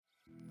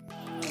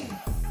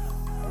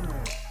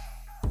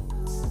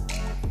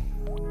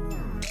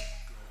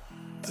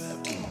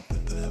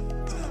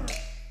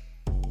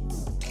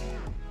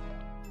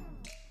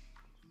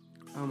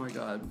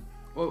God.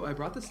 Well, I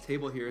brought this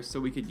table here so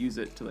we could use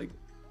it to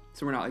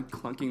so we're not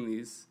clunking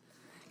these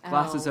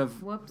glasses of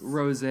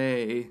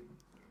rosé.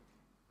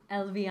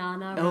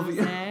 Elviana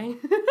rosé.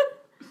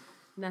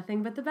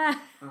 Nothing but the best.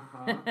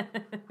 Uh-huh.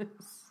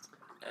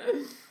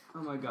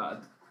 Oh my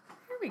God.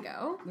 Here we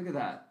go. Look at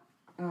that.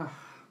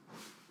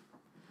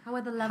 How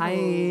are the levels?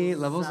 Hi,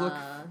 levels look,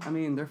 I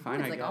mean, they're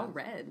fine, I guess. It's all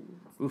red.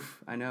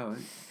 Oof, I know.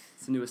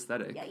 It's a new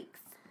aesthetic. Yikes.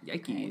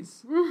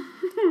 Yikes.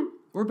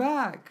 We're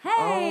back.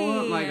 Hey!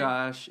 Oh my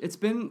gosh. It's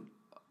been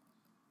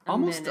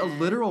almost a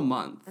literal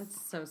month.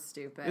 That's so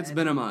stupid. It's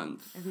been a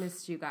month. I've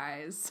missed you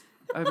guys.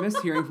 I've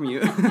missed hearing from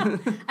you.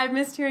 I've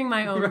missed hearing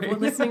my own,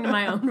 listening to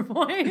my own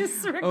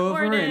voice recorded.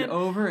 Over and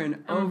over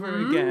and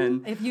over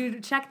again. If you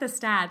check the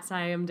stats,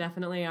 I am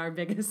definitely our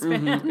biggest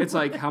fan. It's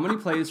how many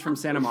plays from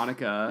Santa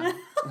Monica?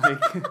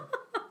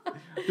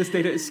 This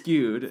data is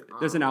skewed.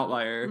 There's an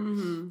outlier.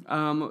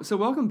 So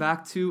welcome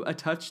back to A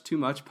Touch Too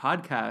Much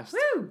podcast.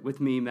 Woo!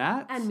 With me,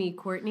 Matt. And me,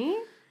 Courtney.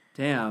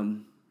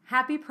 Damn.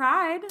 Happy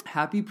Pride.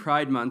 Happy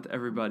Pride Month,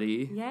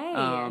 everybody.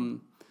 Yay.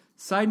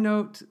 Side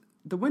note,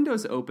 the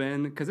window's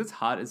open because it's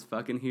hot as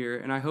fuck in here,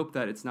 and I hope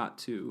that it's not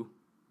too,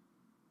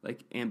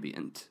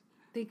 ambient.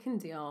 They can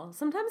deal.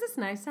 Sometimes it's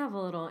nice to have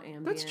a little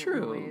ambient That's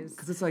true.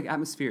 Because it's,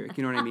 atmospheric,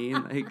 you know what I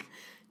mean?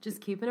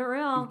 Just keeping it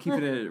real.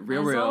 Keeping it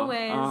real. As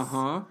always.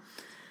 Uh-huh.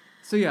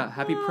 So, yeah,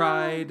 happy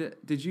Pride.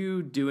 Did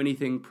you do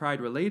anything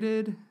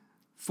Pride-related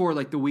for,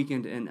 the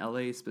weekend in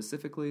LA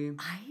specifically?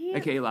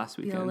 AKA last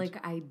weekend. I feel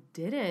like I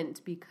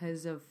didn't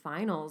because of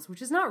finals,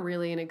 which is not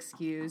really an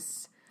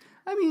excuse.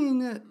 I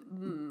mean,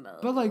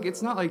 but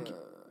it's not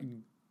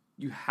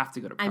you have to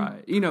go to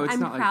Pride. It's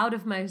not I'm proud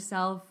of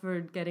myself for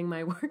getting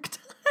my work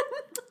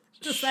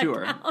done.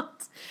 Sure.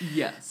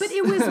 Yes. But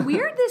it was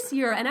weird this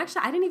year, and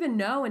actually, I didn't even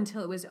know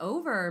until it was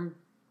over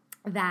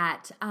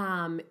that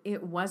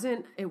it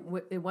wasn't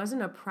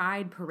a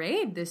Pride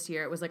parade this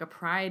year. It was a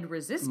Pride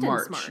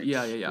resistance march.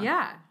 Yeah.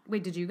 Yeah.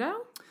 Wait, did you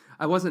go?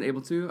 I wasn't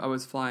able to. I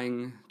was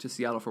flying to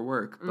Seattle for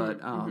work,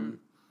 but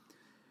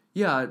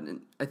yeah,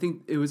 I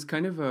think it was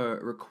kind of a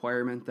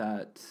requirement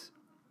that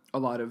a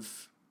lot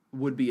of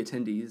would-be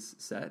attendees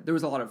set. There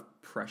was a lot of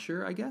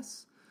pressure, I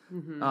guess,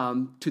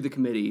 to the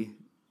committee.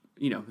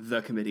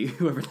 The committee,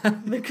 whoever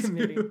that the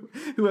committee,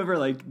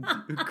 whoever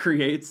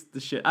creates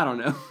the shit. I don't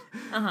know.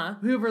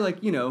 Whoever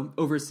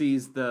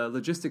oversees the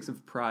logistics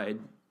of Pride.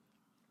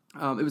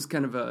 It was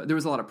kind of there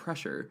was a lot of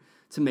pressure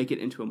to make it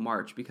into a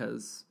march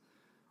because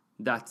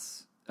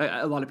that's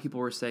a lot of people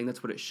were saying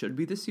that's what it should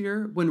be this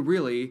year. When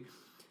really,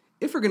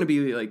 if we're going to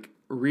be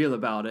real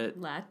about it,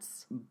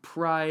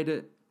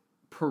 Pride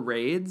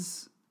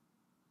parades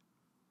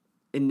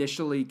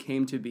initially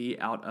came to be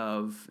out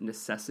of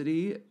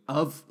necessity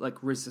of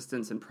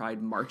resistance and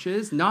Pride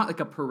marches,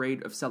 not a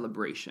parade of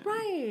celebration.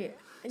 Right.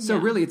 So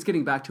really it's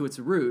getting back to its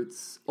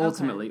roots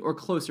ultimately, or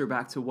closer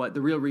back to what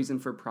the real reason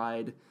for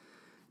Pride,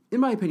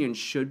 in my opinion,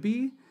 should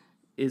be,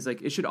 is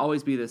it should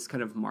always be this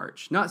kind of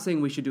march. Not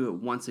saying we should do it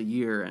once a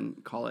year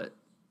and call it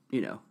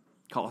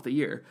the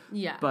year.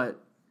 Yeah.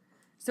 But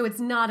so it's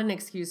not an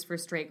excuse for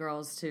straight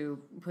girls to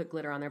put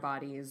glitter on their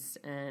bodies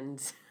and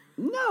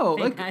no,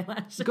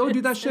 go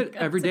do that shit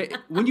every day.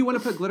 When you want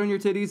to put glitter on your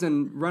titties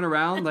and run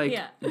around,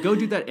 go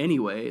do that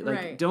anyway.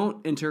 Right.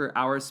 Don't enter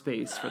our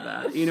space for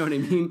that. You know what I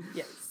mean?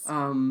 Yes.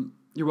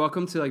 You're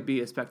welcome to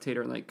be a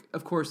spectator and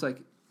of course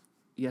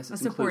yes,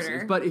 it's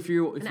inclusive. But if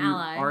you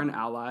are an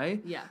ally,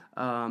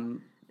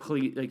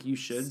 please, you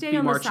should stay be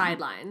on marching. The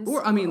sidelines.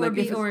 Or I mean,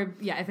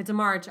 if it's a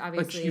march,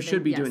 obviously you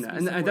should be doing that,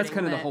 and that's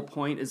kind of the whole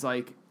point. Is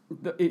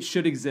it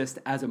should exist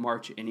as a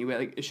march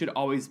anyway. It should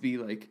always be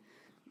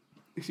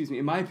excuse me,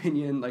 in my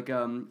opinion,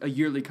 a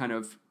yearly kind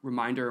of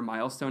reminder or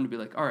milestone to be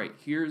all right,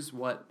 here's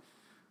what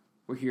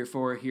we're here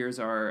for. Here's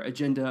our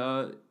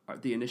agenda,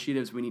 the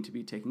initiatives we need to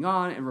be taking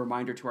on, and a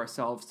reminder to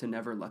ourselves to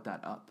never let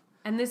that up.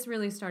 And this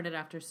really started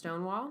after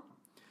Stonewall?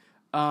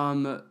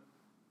 Yeah,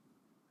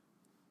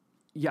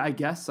 I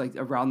guess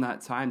around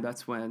that time,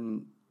 that's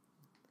when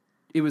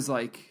it was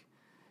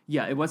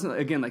it wasn't,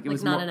 again, it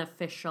was not an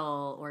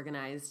official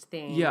organized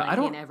thing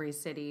in every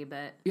city,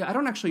 but... Yeah, I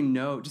don't actually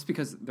know, just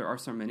because there are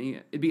so many.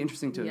 It'd be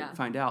interesting to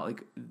find out,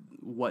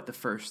 what the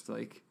first,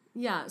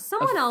 yeah,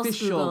 someone else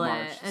Google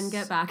it and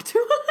get back to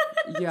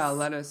us.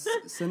 Yeah,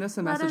 send us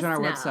a message on our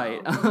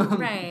website.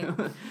 Right.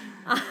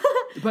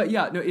 But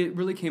yeah, no, it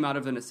really came out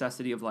of the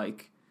necessity of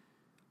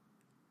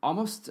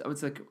almost,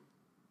 it's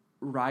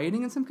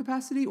rioting in some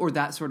capacity, or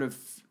that sort of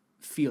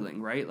feeling,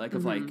 right?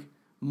 Of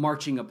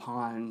marching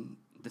upon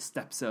the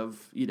steps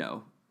of,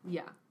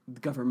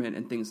 government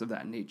and things of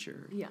that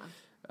nature. Yeah.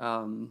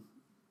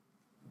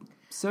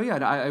 So yeah,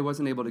 I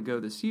wasn't able to go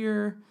this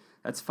year.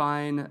 That's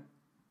fine.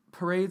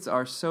 Parades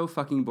are so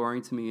fucking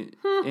boring to me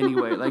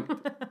anyway.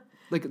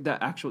 The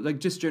actual,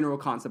 just general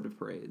concept of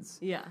parades.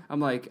 Yeah.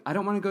 I'm I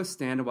don't want to go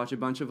stand and watch a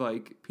bunch of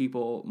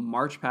people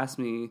march past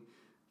me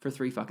for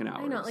 3 fucking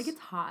hours. I know, it's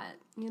hot,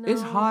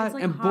 It's hot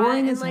and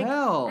boring as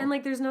hell. And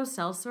there's no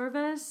cell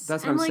service.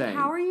 That's what I'm saying.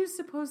 How are you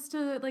supposed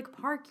to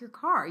park your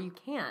car? You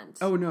can't.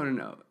 Oh,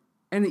 no.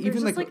 And There's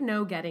even just like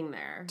no getting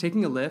there.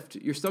 Taking a lift,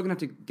 you're still gonna have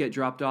to get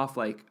dropped off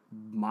like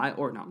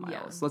not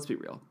miles. Let's be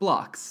real,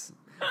 blocks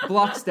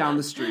down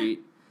the street,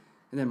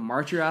 and then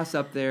march your ass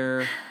up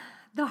there.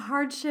 The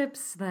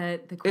hardships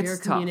that the queer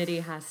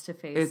community has to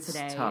face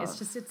today,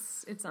 tough.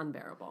 It's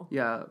unbearable.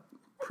 Yeah,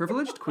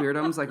 privileged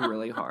queerdom's like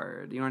really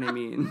hard. You know what I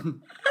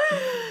mean?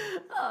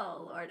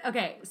 Oh Lord.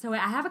 Okay, so I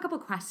have a couple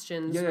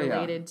questions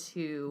related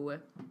to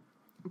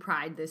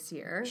Pride this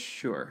year.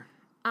 Sure.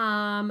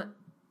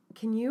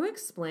 Can you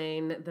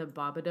explain the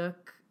Babadook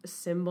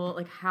symbol?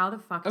 Like, how the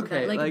fuck did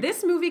Okay, that... Like,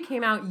 this movie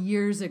came out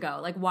years ago.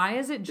 Like, why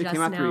is it just now... It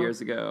came out 3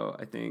 years ago,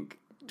 I think.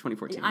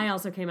 2014. I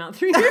also came out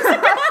 3 years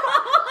ago.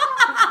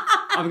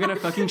 I'm gonna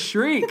fucking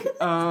shriek. But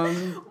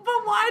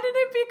why did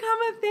it become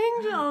a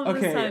thing all of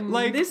a sudden?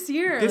 Like, this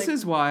year? This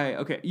is why...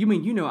 Okay,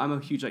 I'm a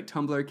huge, like,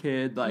 Tumblr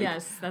kid. Like,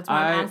 yes, that's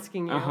why I'm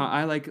asking you.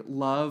 I, like,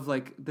 love,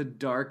 like, the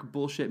dark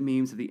bullshit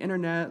memes of the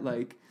internet.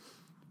 Like,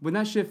 when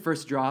that shit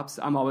first drops,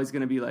 I'm always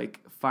gonna be,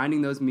 like,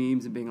 finding those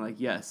memes and being like,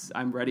 yes,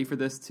 I'm ready for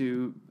this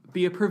to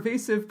be a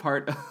pervasive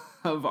part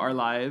of our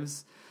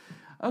lives.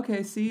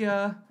 Okay, see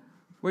where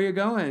you're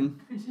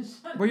going.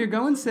 Where you're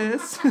going,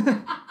 sis.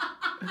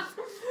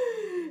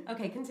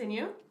 Okay,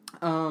 continue.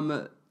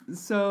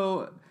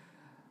 So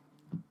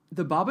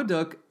the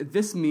Babadook,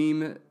 this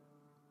meme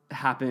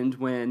happened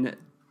when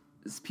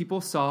people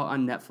saw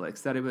on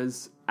Netflix that it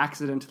was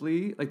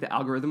accidentally, like the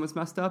algorithm was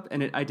messed up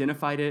and it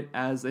identified it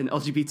as an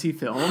LGBT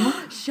film.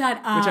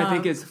 Shut up. Which I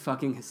think is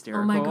fucking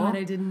hysterical. Oh my God,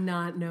 I did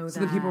not know that. So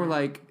then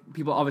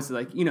people obviously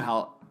like, you know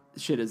how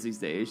shit is these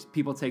days.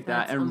 People take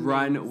that and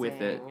run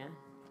with it.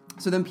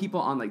 So then people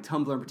on like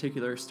Tumblr in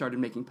particular started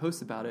making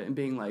posts about it and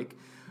being like,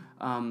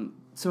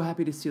 so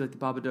happy to see like the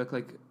Babadook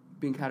like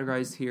being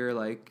categorized here,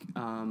 like,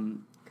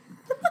 and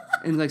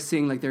like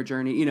seeing like their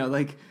journey, you know,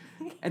 like,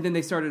 and then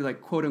they started like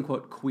quote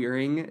unquote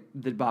queering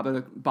the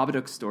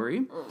Babadook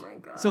story. Oh my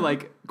God. So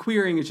like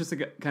queering is just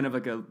like a, kind of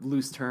like a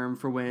loose term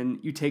for when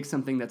you take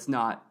something that's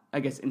not,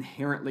 I guess,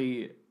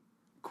 inherently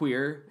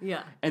queer.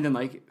 Yeah. And then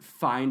like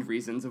find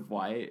reasons of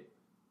why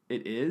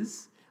it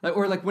is. Like,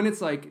 or like when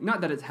it's like,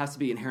 not that it has to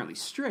be inherently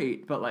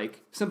straight, but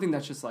like something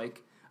that's just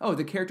like, oh,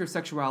 the character's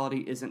sexuality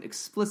isn't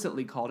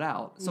explicitly called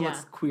out, so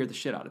let's queer the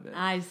shit out of it.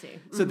 I see.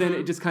 So then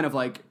it just kind of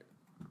like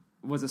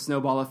was a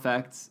snowball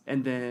effect,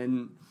 and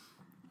then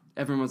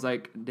everyone was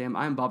like, damn,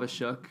 I'm Baba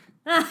shook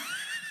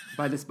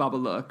by this Baba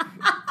look.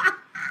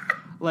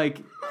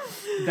 Like,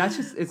 that's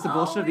just, it's the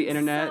bullshit of the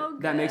internet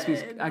that makes me,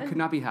 I could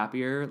not be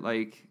happier.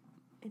 Like,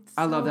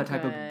 I love that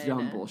type of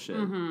dumb bullshit.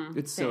 Mm-hmm.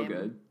 It's so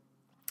good.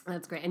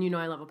 That's great. And you know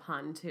I love a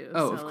pun, too.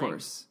 Oh, so, of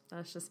course.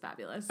 That's just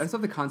fabulous. I just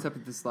love the concept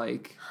of this,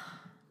 like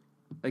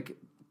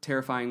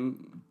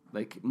terrifying,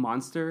 like,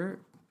 monster.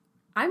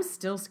 I'm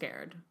still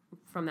scared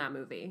from that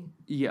movie.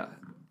 Yeah.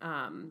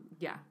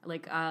 Yeah.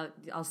 Like,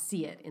 I'll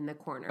see it in the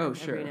corner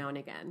every now and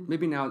again.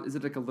 Maybe now, is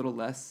it, like, a little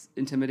less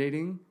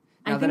intimidating?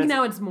 I think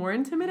now it's more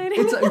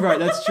intimidating. Right,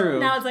 that's true.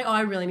 Now it's like, oh,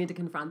 I really need to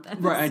confront this.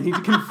 Right, I need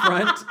to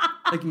confront.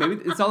 Like,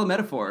 maybe it's all a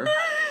metaphor.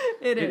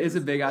 It is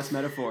a big-ass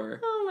metaphor.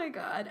 Oh, my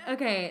God.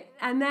 Okay,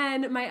 and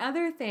then my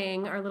other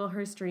thing, our little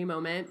herstory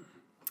moment.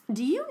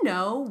 Do you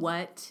know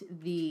what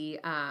the,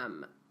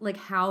 like,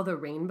 how the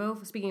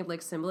rainbow, speaking of,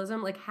 like,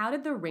 symbolism, like, how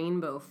did the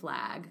rainbow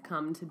flag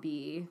come to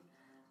be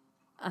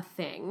a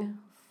thing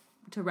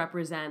to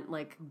represent,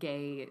 like,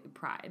 gay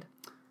pride?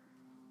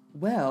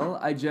 Well,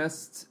 I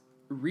just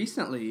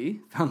recently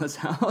found this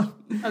out.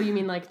 Oh, you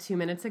mean like 2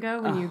 minutes ago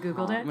when you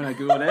Googled it? When I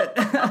Googled it.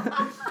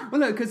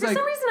 Well, no, because for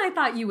some reason I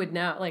thought you would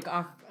know. Like,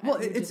 well,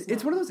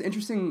 it's one of those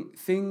interesting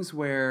things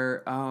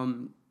where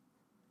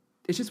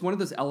it's just one of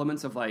those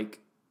elements of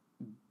like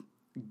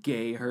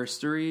gay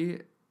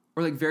herstory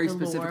or like very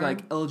specific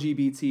like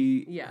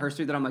LGBT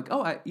herstory that I'm like,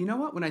 oh, you know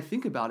what? When I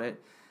think about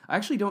it, I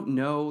actually don't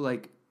know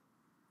like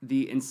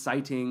the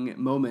inciting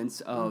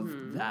moments of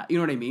that. You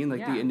know what I mean?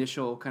 Like the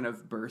initial kind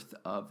of birth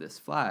of this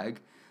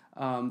flag.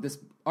 This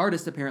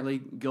artist,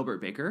 apparently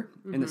Gilbert Baker,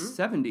 in the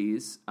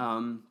 70s.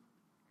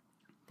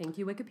 Thank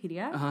you,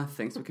 Wikipedia.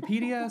 Thanks,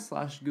 Wikipedia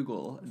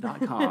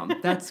 /Google.com.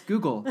 That's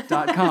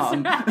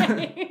Google.com. That's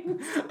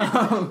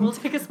right. We'll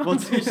take a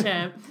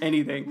sponsorship.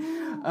 Anything.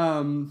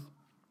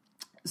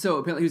 So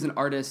apparently he was an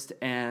artist,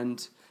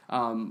 and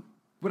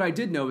what I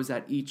did know is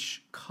that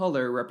each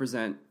color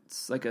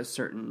represents like a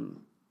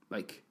certain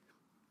like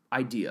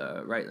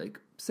idea, right? Like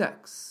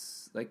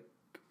sex, like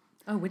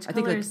which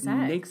color is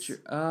sex?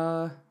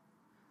 Nature.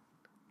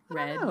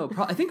 Red.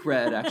 I think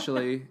red,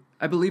 actually.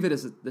 I believe it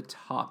is at the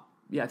top.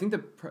 Yeah, I think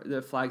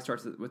the flag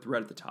starts with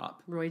red at the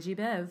top. Roy G.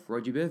 Biv.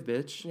 Roy G. Biv,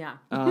 bitch. Yeah.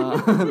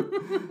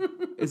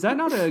 Is that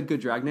not a good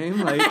drag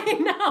name? Like, I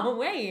know,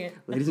 wait.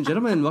 Ladies and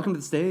gentlemen, welcome to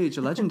the stage,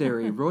 a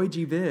legendary Roy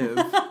G. Biv.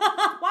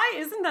 Why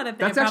isn't that a thing?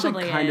 That's actually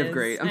Probably kind is. of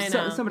great.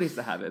 Somebody has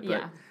to have it.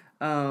 But,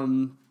 yeah.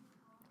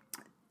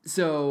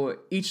 So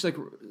each like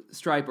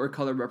stripe or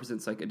color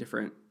represents like a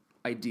different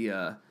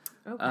idea.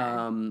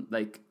 Okay.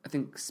 Like I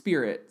think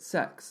spirit,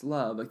 sex,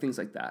 love, like things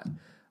like that.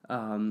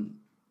 And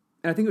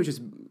I think it was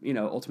just,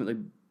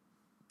 ultimately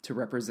to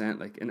represent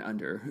like an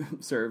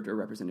underserved or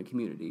represented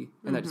community.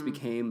 And that just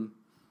became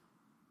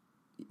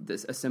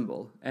a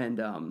symbol.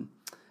 And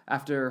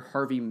after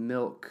Harvey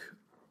Milk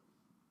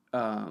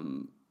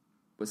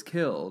was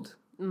killed,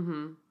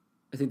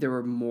 I think there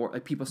were more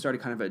people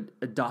started kind of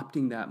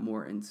adopting that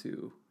more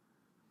into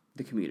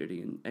the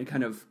community and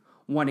kind of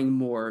wanting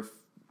more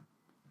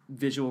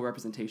visual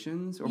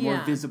representations or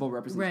more visible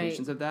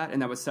representations of that,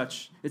 and that was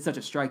such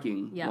a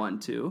striking one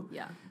too.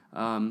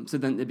 So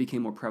then it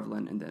became more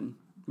prevalent, and then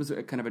was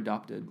kind of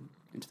adopted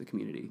into the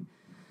community.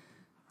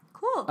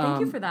 Cool, thank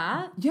you for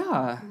that.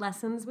 Yeah,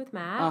 lessons with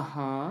Matt.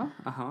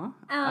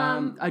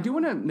 I do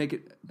want to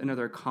make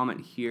another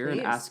comment here Please.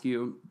 and ask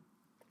you.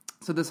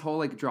 So this whole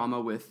like drama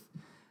with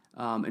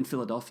in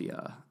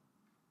Philadelphia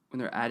when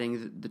they're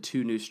adding the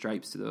 2 new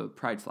stripes to the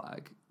pride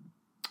flag.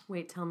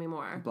 Wait, tell me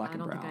more. Black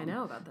and brown. I don't think I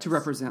know about this. To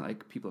represent,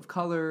 like, people of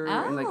color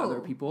and, like, other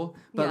people.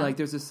 But, like,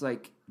 there's this,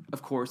 like,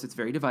 of course, it's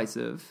very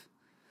divisive.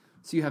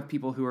 So you have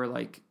people who are,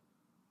 like,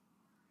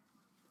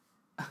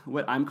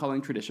 what I'm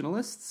calling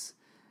traditionalists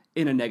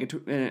in a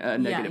negative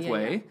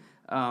way.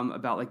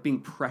 About, like,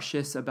 being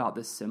precious about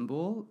the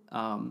symbol.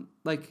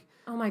 Like...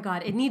 Oh my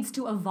God, it needs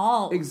to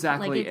evolve.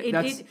 Exactly. Like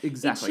That's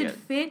exactly it. Should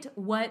fit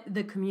what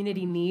the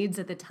community needs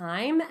at the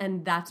time,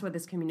 and that's what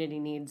this community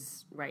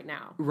needs right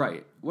now.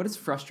 Right. What is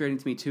frustrating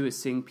to me, too, is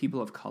seeing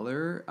people of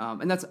color,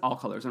 and that's all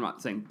colors, I'm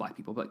not saying black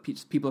people, but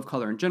people of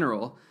color in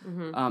general,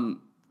 kind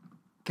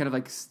of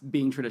like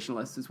being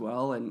traditionalists as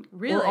well. And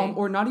really?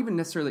 Or not even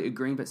necessarily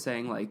agreeing, but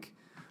saying like,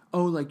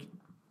 oh, like,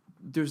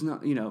 there's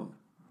not, you know,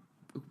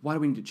 why do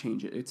we need to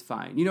change it? It's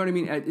fine. You know what I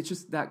mean? It's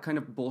just that kind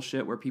of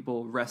bullshit where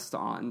people rest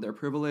on their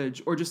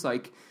privilege or just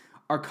like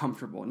are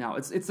comfortable. Now,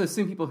 it's the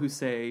same people who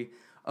say,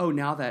 oh,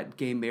 now that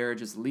gay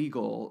marriage is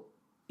legal,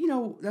 you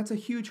know, that's a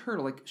huge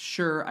hurdle. Like,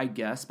 sure, I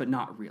guess, but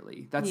not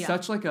really. That's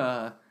such like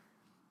a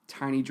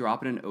tiny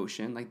drop in an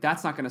ocean. Like,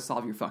 that's not going to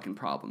solve your fucking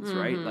problems,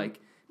 right? Like,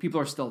 people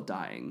are still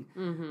dying.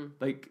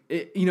 Like,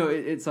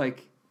 it's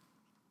like,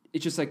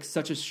 it's just like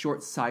such a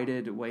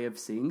short-sighted way of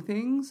seeing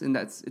things. And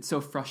it's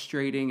so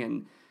frustrating,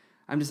 and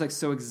I'm just like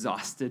so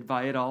exhausted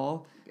by it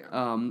all. Yeah.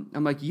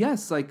 I'm like,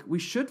 yes, like we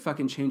should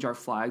fucking change our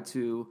flag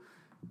to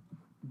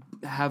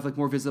have like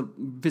more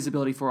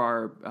visibility for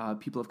our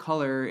people of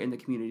color in the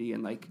community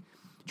and like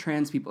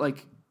trans people.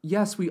 Like,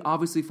 yes, we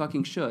obviously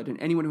fucking should.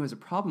 And anyone who has a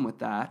problem with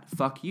that,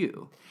 fuck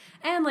you.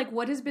 And like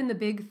what has been the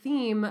big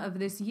theme of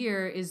this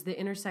year is the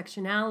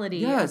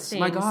intersectionality of things.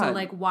 My God. So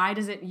like why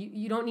does it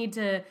you don't need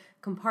to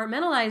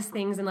compartmentalize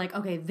things and like,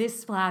 okay,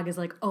 this flag is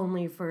like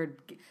only for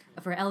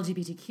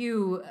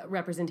LGBTQ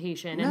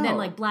representation, and then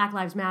like Black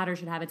Lives Matter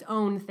should have its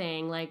own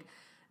thing. Like,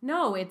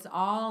 no, it's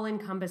all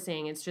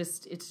encompassing. It's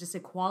just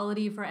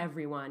equality for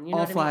everyone. You know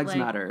all what flags I mean?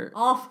 Like, matter.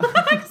 All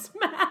flags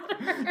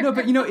matter. No,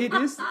 but you know,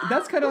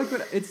 that's kind of like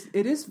what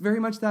it is very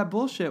much that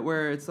bullshit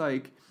where it's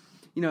like,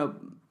 you know,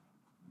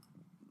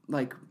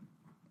 like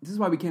this is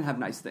why we can't have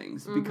nice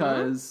things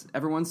because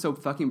everyone's so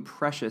fucking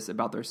precious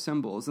about their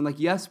symbols. And like,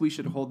 yes, we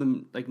should hold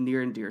them like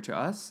near and dear to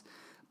us,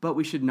 but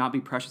we should not be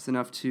precious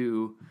enough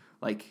to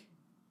like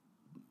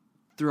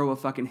throw a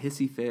fucking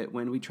hissy fit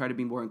when we try to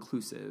be more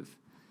inclusive.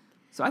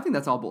 So I think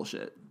that's all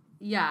bullshit.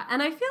 Yeah,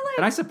 and I feel like...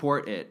 And I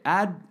support it.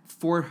 Add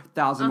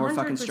 4,000 more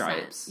fucking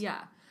stripes.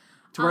 Yeah.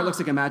 To where it looks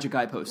like a Magic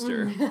Eye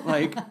poster.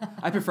 Like,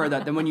 I prefer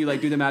that than when you,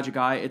 like, do the Magic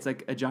Eye, it's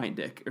like a giant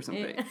dick or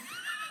something.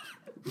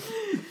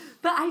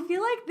 But I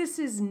feel like this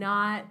is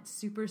not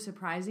super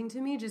surprising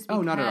to me just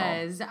because not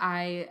at all.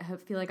 I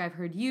feel like I've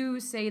heard you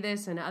say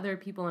this and other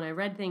people, and I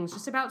read things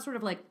just about sort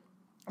of like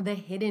the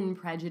hidden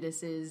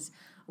prejudices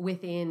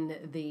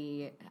within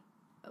the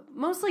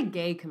mostly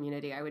gay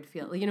community, I would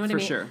feel. You know what I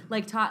mean? For sure.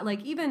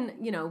 Like even,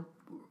 you know,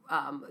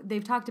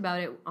 they've talked about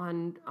it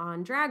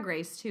on Drag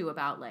Race too,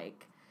 about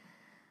like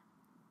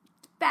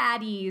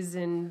baddies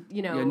and,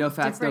 you know, no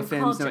fats, no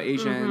femmes, no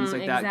Asians,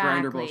 like that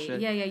grinder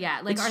bullshit.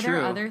 Yeah. Like, it's are true.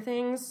 there other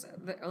things?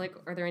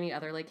 Are there any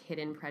other like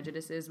hidden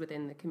prejudices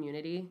within the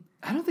community?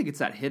 I don't think it's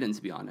that hidden,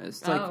 to be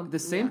honest. Like the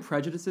same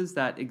prejudices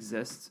that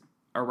exist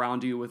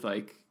around you with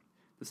like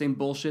the same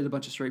bullshit a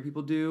bunch of straight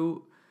people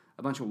do,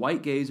 a bunch of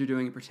white gays are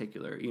doing in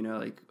particular. You know,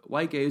 like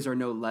white gays are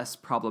no less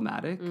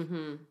problematic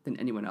than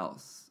anyone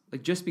else.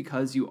 Like just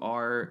because you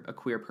are a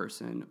queer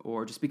person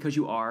or just because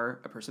you are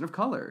a person of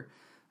color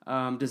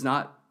does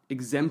not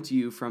exempt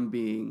you from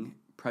being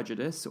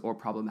prejudiced or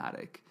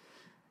problematic.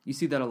 You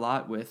see that a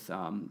lot with,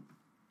 I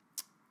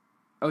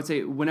would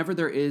say, whenever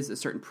there is a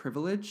certain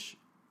privilege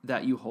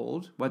that you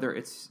hold, whether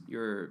it's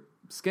your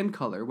skin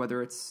color,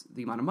 whether it's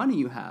the amount of money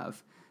you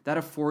have, that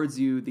affords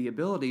you the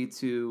ability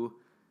to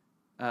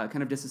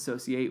kind of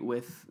disassociate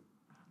with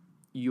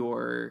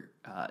your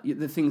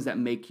the things that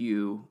make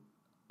you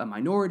a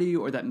minority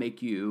or that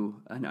make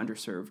you an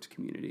underserved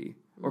community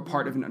or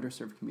part of an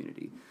underserved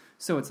community.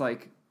 So it's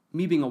like,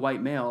 me being a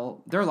white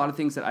male, there are a lot of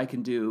things that I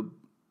can do,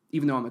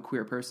 even though I'm a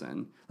queer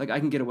person. Like, I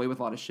can get away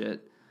with a lot of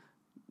shit.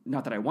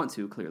 Not that I want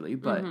to, clearly.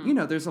 But, you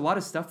know, there's a lot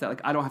of stuff that,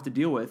 like, I don't have to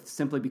deal with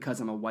simply because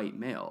I'm a white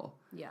male.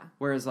 Yeah.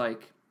 Whereas,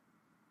 like,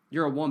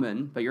 you're a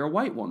woman, but you're a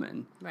white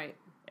woman. Right.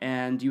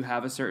 And you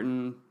have a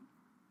certain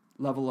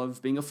level of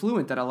being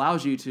affluent that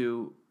allows you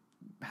to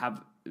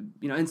have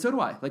and so do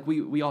I. Like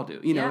we all do.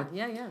 Yeah.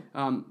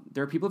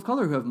 There are people of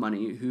color who have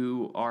money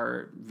who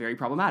are very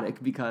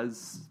problematic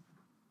because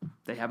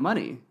they have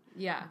money.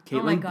 Yeah.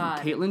 Oh my God.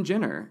 Caitlyn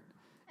Jenner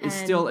is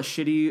still a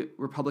shitty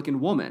Republican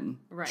woman,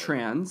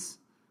 trans,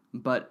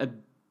 but a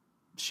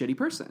shitty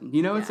person.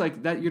 It's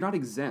like that. You're not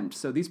exempt.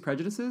 So these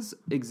prejudices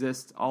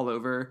exist all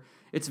over.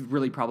 It's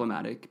really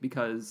problematic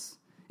because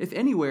if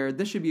anywhere,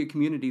 this should be a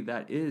community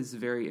that is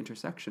very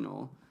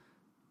intersectional,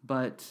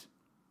 but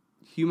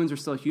humans are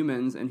still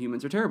humans and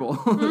humans are terrible,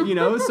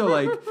 So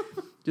like,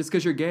 just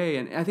because you're gay,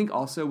 and I think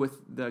also with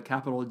the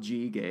capital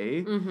G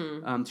gay,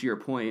 to your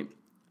point,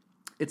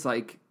 it's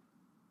like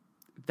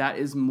that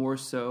is more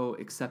so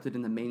accepted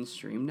in the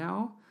mainstream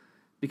now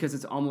because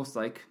it's almost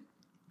like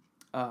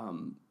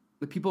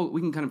the people, we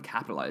can kind of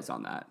capitalize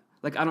on that.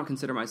 Like, I don't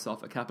consider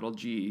myself a capital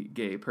G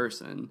gay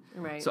person.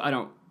 Right. So I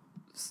don't,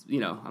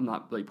 I'm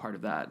not really part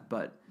of that.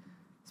 But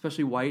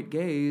especially white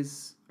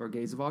gays or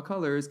gays of all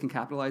colors can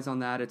capitalize on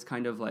that. It's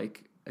kind of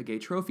like a gay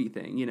trophy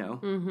thing,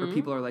 where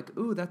people are like,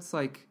 ooh, that's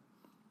like,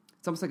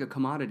 it's almost like a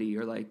commodity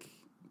or like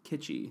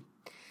kitschy.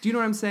 Do you know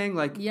what I'm saying?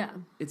 Like,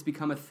 it's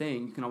become a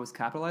thing you can always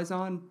capitalize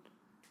on.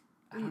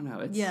 I don't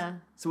know.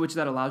 So which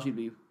that allows you to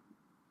be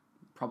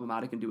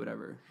problematic and do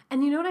whatever.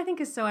 And you know what I think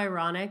is so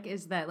ironic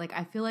is that, like,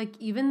 I feel like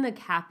even the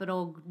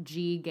capital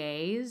G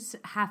gays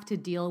have to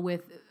deal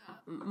with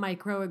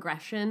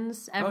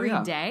microaggressions every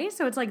day.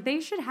 So it's like they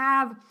should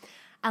have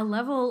a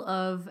level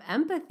of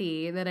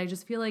empathy that I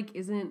just feel like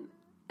isn't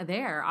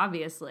there,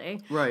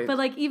 obviously. Right. But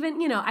like even,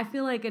 I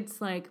feel like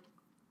it's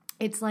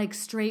like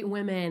straight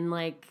women,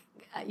 like,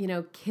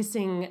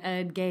 kissing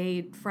a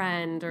gay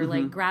friend or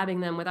like grabbing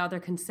them without their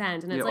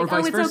consent. And it's like, oh,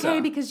 it's okay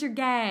because you're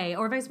gay,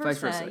 or vice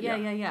versa.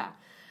 Yeah.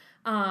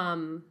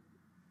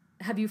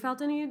 Have you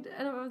felt any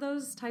of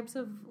those types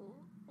of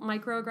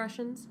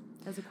microaggressions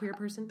as a queer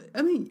person?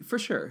 I mean, for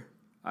sure.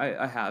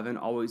 I have and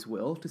always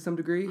will to some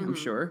degree, I'm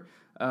sure.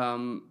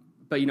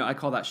 But, I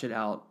call that shit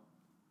out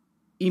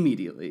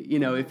immediately.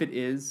 If it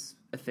is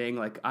a thing,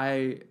 like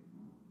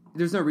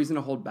there's no reason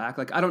to hold back.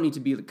 Like, I don't need to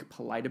be like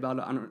polite about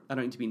it. I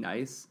don't need to be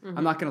nice.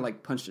 I'm not going to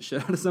like punch the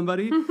shit out of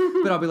somebody,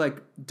 but I'll be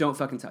like, don't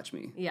fucking touch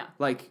me. Yeah.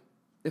 Like,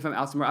 if I'm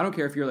out somewhere, I don't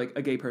care if you're like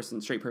a gay person,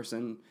 straight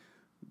person,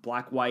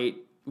 black, white,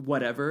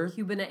 whatever.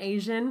 Cuban,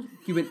 Asian.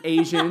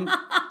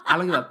 I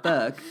don't give a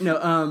fuck.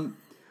 No,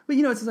 but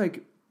it's just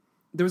like,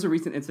 there was a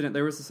recent incident.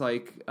 There was this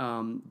like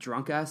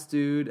drunk ass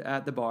dude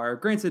at the bar.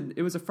 Granted,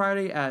 it was a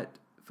Friday at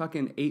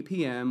fucking 8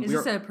 p.m. Is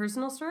this a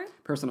personal story?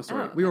 Personal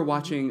story. Oh, okay. We were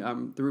watching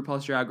the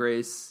RuPaul's Drag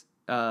Race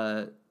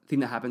thing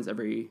that happens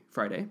every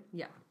Friday.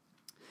 Yeah.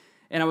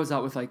 And I was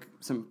out with like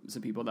some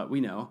people that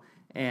we know.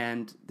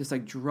 And this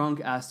like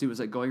drunk ass dude was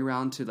like going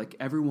around to like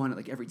everyone at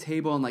like every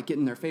table and like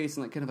getting in their face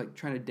and like kind of like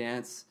trying to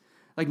dance.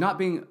 Like not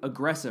being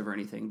aggressive or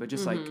anything, but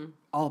just like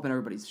all up in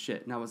everybody's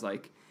shit. And I was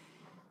like,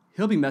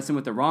 he'll be messing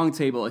with the wrong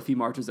table if he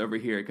marches over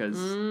here. Because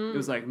it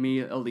was like me,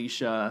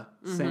 Alicia,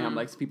 Sam,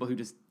 like people who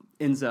just,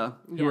 Enza,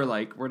 who were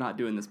like, we're not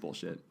doing this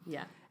bullshit.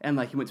 Yeah. And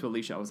like he went to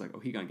Alicia. I was like, oh,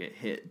 he gonna get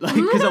hit. Like,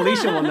 because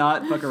Alicia will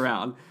not fuck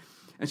around.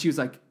 And she was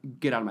like,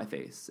 get out of my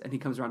face. And he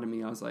comes around to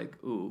me. I was like,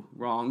 ooh,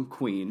 wrong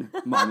queen,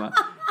 mama.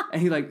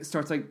 And he like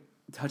starts like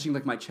touching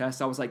like my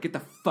chest. I was like, get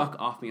the fuck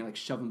off me. And like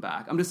shove him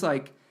back. I'm just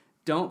like,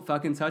 don't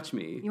fucking touch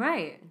me.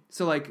 Right.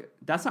 So like,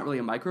 that's not really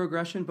a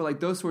microaggression, but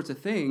like those sorts of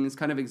things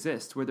kind of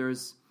exist where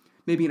there's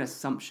maybe an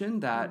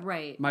assumption that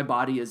my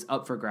body is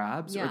up for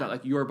grabs or that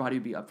like your body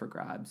would be up for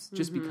grabs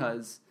just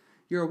because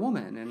you're a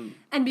woman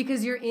and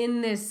because you're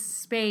in this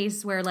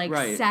space where like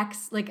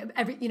sex, like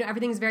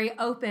everything's very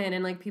open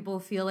and like people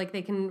feel like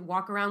they can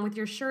walk around with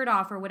your shirt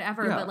off or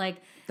whatever, but like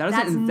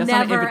that's never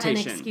not an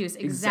invitation. An excuse.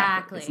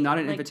 Exactly. It's not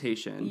an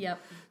invitation. Yep.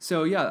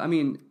 So yeah, I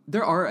mean,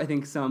 there are, I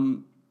think,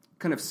 some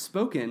kind of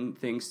spoken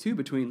things too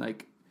between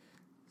like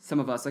some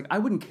of us. Like, I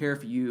wouldn't care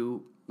if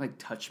you like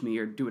touch me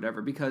or do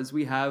whatever because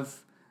we have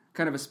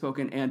kind of a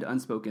spoken and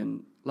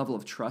unspoken level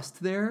of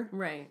trust there.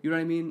 Right. You know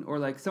what I mean? Or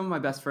like some of my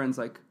best friends,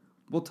 like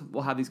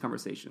we'll have these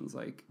conversations.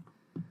 Like,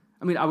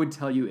 I mean, I would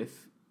tell you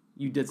if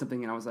you did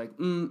something and I was like,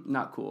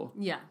 not cool.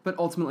 Yeah. But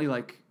ultimately,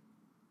 like,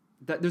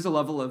 that there's a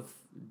level of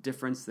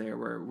difference there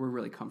where we're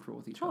really comfortable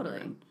with each other.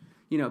 And,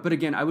 but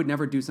again, I would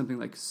never do something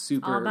like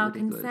super all about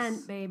ridiculous.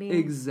 Consent, baby.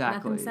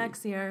 Exactly. Nothing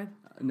sexier.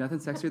 Nothing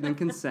sexier than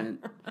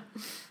consent.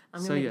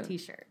 I'm going to make a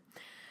t-shirt.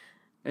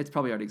 It's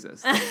probably already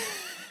exists.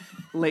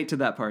 Late to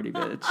that party,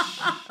 bitch.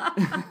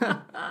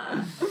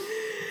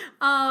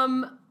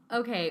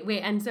 Okay,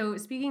 wait, and so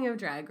speaking of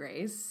Drag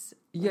Race...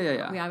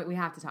 Yeah. We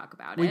have to talk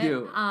about it. We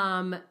do.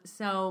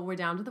 So we're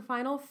down to the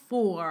final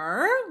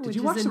four, Did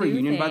you watch the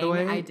reunion, by the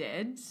way? I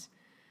did.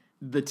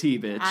 The tea,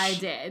 bitch. I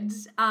did.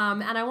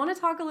 And I want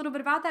to talk a little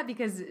bit about that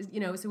because,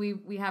 so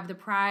we have the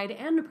Pride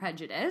and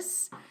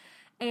Prejudice.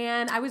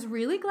 And I was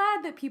really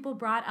glad that people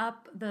brought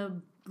up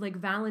the, like,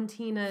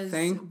 Valentina's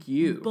Thank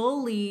you.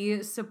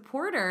 bully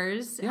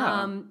supporters.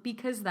 Yeah.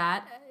 Because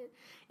that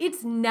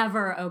it's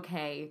never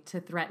okay to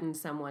threaten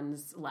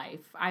someone's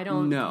life. I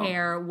don't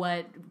care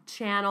what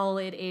channel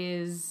it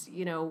is,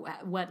 you know,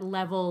 what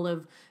level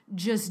of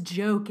just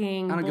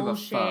joking I don't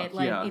bullshit. give a fuck.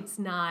 Like it's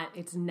never okay.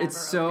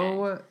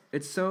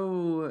 It's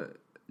so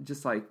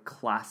just like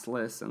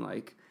classless and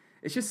like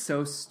it's just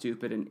so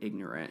stupid and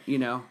ignorant, you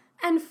know?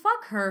 And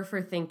fuck her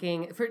for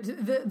thinking for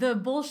the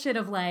bullshit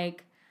of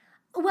like,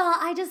 well,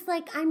 I'm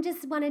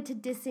just wanted to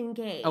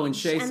disengage. Oh, and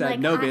Shay said, like,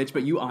 no, bitch,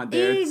 but you on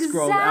there. Exactly.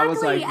 Scrolled. I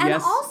was like, yes. And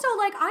also,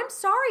 like, I'm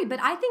sorry, but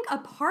I think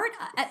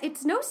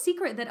it's no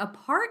secret that a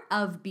part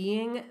of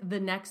being the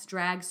next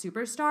drag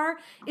superstar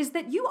is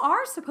that you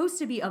are supposed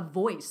to be a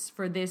voice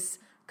for this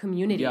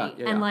community.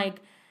 And,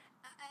 like,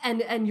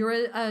 and you're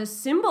a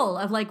symbol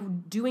of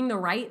like doing the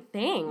right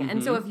thing. Mm-hmm.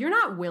 And so if you're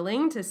not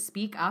willing to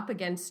speak up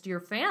against your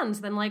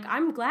fans, then like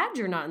I'm glad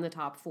you're not in the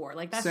top 4.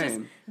 Like that's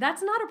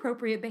that's not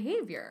appropriate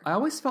behavior. I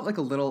always felt like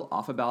a little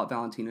off about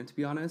Valentina, to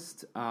be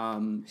honest.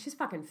 She's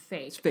fucking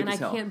fake. Fake and as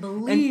hell. I can't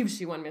believe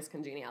she won Miss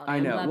Congeniality. I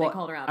know. I'm glad they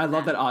called her out. I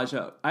love that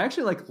Aja. I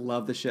actually like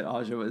love the shit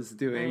Aja was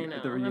doing I know.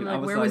 at the reunion.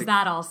 I'm like, where was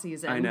that all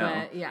season? I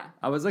know. But, yeah.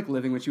 I was like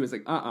living when she was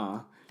like,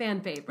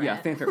 fan favorite.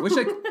 Yeah, fan favorite. Which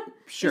like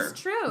sure. It's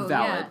true.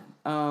 Valid.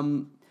 Yeah.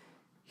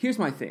 Here's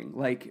my thing.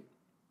 Like,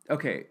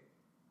 okay,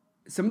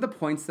 some of the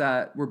points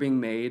that were being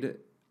made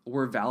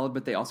were valid,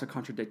 but they also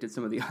contradicted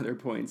some of the other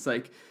points,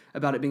 like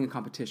about it being a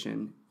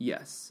competition.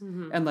 Yes.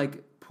 Mm-hmm. And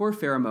like poor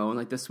Pheromone,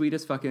 like the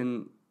sweetest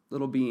fucking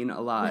little bean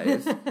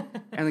alive.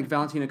 And like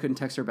Valentina couldn't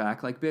text her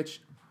back. Like, bitch,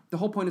 the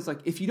whole point is like,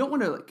 if you don't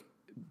want to like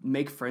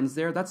make friends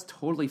there, that's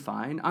totally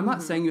fine. I'm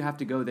not saying you have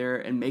to go there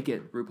and make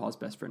it RuPaul's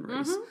Best Friend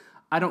race. Mm-hmm.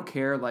 I don't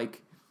care.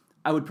 Like,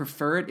 I would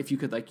prefer it if you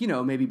could, like, you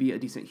know, maybe be a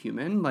decent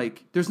human.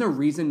 Like, there's no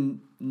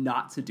reason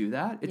not to do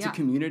that. It's a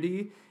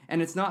community,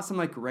 and it's not some,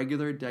 like,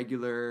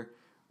 degular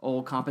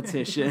old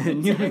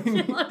competition. You know what I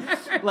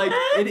mean? Like,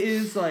 it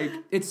is, like,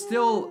 it's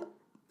still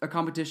a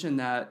competition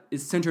that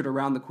is centered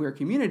around the queer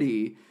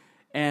community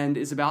and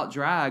is about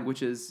drag,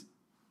 which is,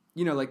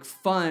 you know, like,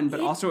 fun, but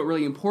also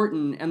really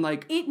important, and,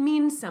 like... It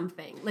means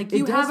something. Like,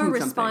 you have a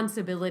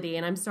responsibility,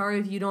 and I'm sorry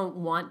if you don't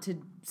want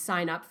to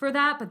sign up for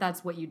that, but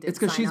that's what you did. It's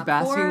because she's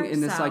basking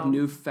in this like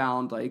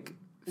newfound like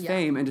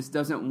fame and just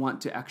doesn't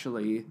want to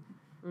actually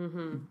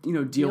you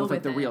know deal with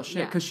like the real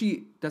shit because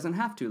she doesn't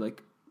have to.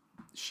 Like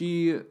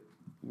she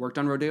worked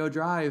on Rodeo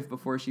Drive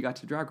before she got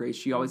to Drag Race.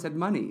 She always had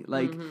money.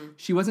 Like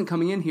she wasn't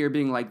coming in here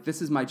being like,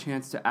 this is my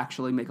chance to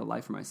actually make a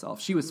life for myself.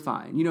 She was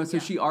fine, you know. So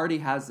she already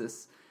has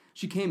this.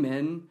 She came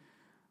in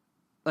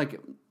like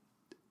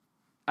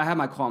I had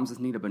my qualms with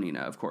Nita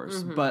Bonina, of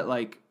course, but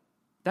like.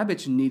 That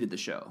bitch needed the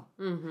show.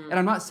 Mm-hmm. And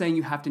I'm not saying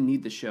you have to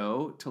need the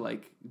show to,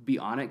 like, be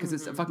on it, because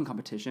it's a fucking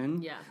competition.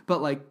 Yeah.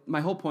 But, like,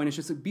 my whole point is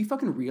just, like, be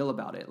fucking real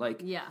about it.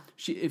 Like,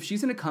 if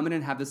she's gonna come in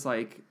and have this,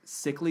 like,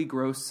 sickly,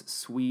 gross,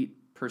 sweet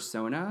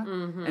persona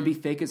and be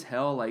fake as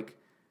hell, like,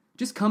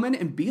 just come in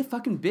and be a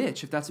fucking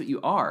bitch if that's what you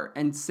are.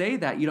 And say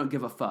that you don't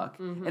give a fuck.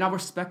 Mm-hmm. And I'll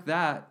respect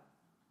that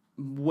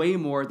way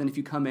more than if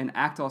you come in,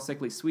 act all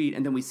sickly sweet,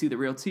 and then we see the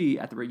real tea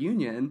at the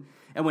reunion,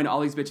 and when all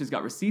these bitches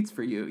got receipts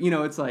for you. You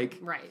know, it's like...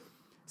 Right.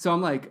 So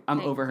I'm like,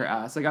 I'm over her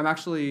ass. Like, I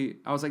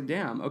was like,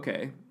 damn,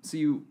 okay. So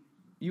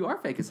you are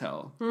fake as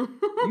hell.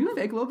 You a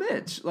fake little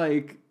bitch.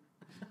 Like,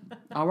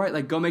 all right,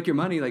 like, go make your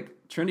money. Like,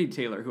 Trinity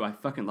Taylor, who I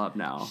fucking love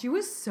now. She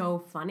was so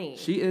funny.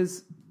 She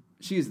is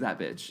that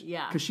bitch.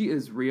 Yeah. Because she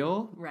is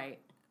real. Right.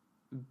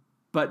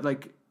 But,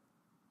 like,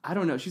 I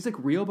don't know. She's,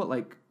 like, real, but,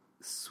 like,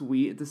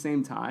 sweet at the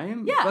same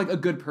time. Yeah. Like, a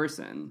good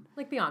person.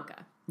 Like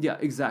Bianca. Yeah,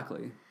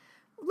 exactly.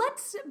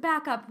 Let's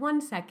back up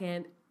 1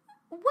 second.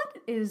 What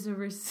is a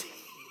receipt?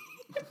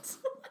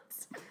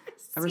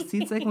 A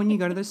receipt's like when you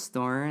go to the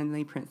store and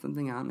they print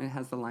something out and it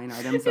has the line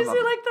items. Is it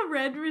like the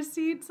red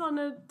receipts on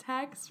a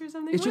text or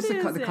something? It's just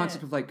the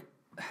concept of like,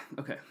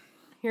 okay.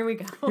 Here we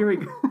go.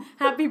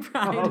 Happy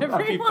Pride, everyone.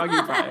 Happy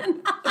fucking Pride.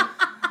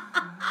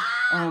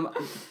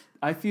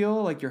 I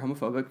feel like you're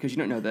homophobic because you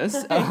don't know this.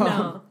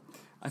 No.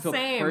 I feel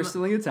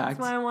personally attacked.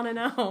 That's why I want to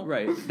know.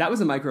 Right. That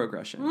was a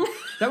microaggression.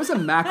 That was a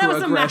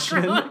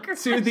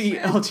macroaggression to the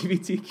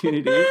LGBT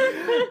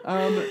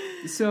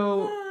community.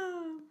 So...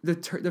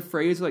 The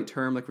phrase like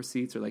term like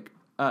receipts or like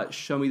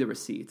show me the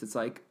receipts. It's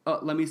like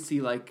let me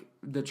see like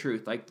the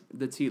truth, like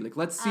the tea, like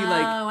let's see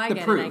like the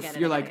proof.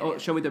 You're like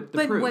show me the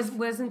proof. But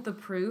wasn't the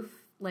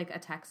proof like a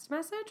text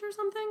message or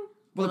something?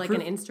 Well, or like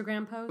an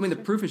Instagram post? I mean, the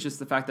proof is just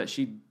the fact that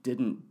she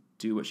didn't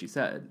do what she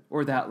said,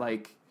 or that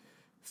like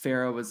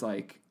Farrah was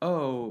like,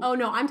 oh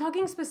no, I'm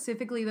talking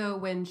specifically though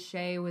when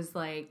Shay was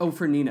like,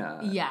 for Nina,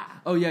 yeah,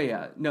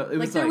 yeah, no, it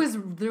was there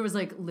was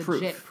like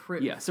legit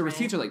proof. Yeah, so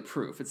receipts are like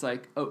proof. It's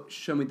like,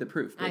 show me the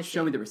proof, bitch.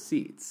 Show me the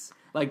receipts.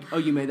 Like,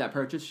 you made that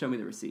purchase, show me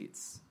the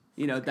receipts.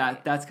 You know,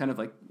 that's kind of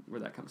like where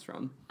that comes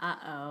from.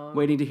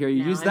 Waiting to hear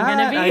you use that.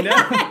 I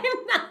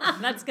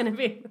know. That's gonna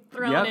be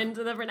thrown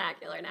into the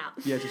vernacular now.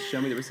 Yeah, just show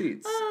me the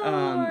receipts.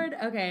 Lord.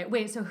 Okay,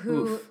 wait. So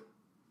who? Oof.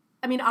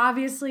 I mean,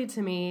 obviously,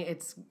 to me,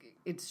 it's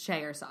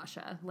Shay or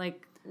Sasha.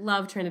 Like,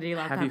 love Trinity,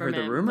 love Peppermint. Have you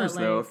heard the rumors,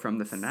 though, from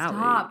the finale?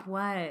 Stop,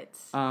 what?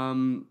 I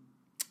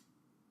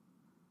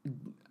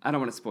don't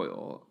want to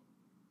spoil.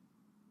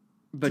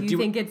 But do you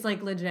think it's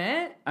like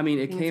legit? I mean,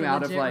 it came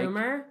out of like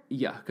rumor?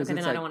 Yeah, because okay,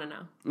 it's then like I don't want to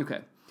know. Okay,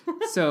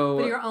 so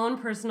but your own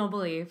personal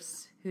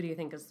beliefs, who do you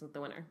think is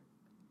the winner?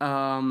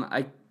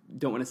 I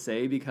don't want to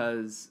say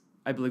because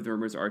I believe the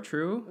rumors are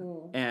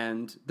true,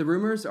 and the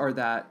rumors are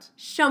that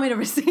show me the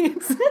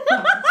receipts.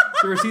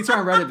 the receipts are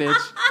on Reddit,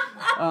 bitch.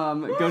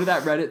 Go to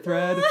that Reddit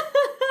thread.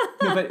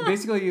 No, but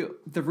basically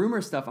the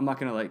rumor stuff I'm not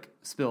gonna like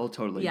spill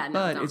totally. Yeah, no,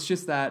 but don't. it's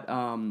just that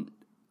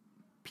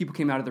people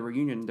came out of the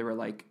reunion. They were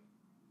like,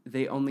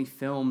 they only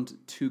filmed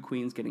 2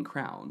 queens getting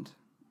crowned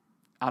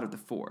out of the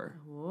 4.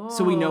 Whoa.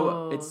 So we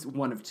know it's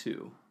one of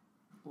 2.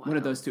 Wow. One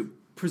of those 2,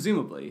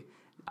 presumably.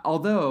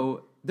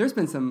 Although there's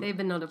been some they've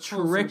been known to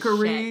pull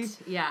trickery. Some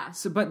shit. Yeah.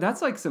 So, but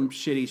that's like some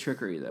shitty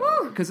trickery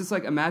though, because it's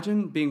like,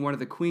 imagine being one of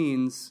the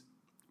queens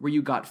where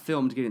you got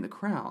filmed getting the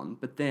crown,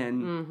 but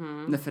then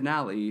in the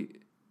finale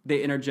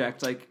they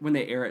interject, like when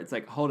they air it, it's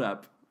like, hold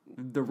up,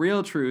 the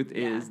real truth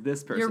is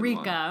this person.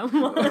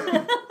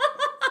 Eureka.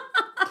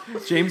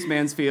 James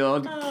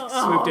Mansfield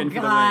swooped in for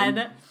God.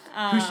 the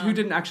win. Who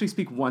didn't actually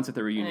speak once at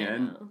the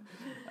reunion.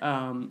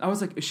 I was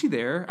like, is she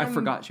there? I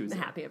forgot she was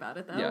there. Happy about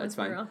it though. Yeah, it's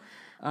fine.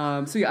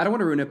 So yeah, I don't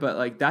want to ruin it, but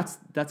like that's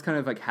kind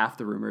of like half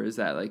the rumor is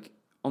that like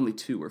only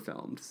 2 were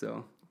filmed.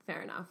 So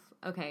fair enough.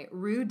 Okay,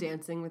 Rue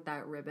dancing with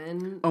that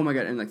ribbon. Oh my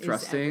god, and like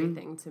thrusting. Is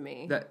everything to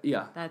me.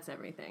 That's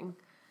everything.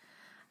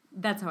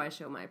 That's how I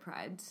show my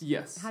pride.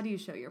 Yes. How do you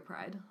show your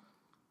pride?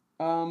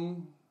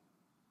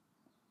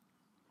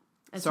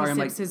 As sorry, he I'm sips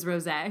like his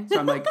rosé. So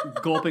I'm like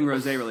gulping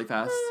rosé really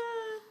fast.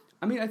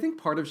 I mean, I think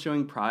part of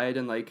showing pride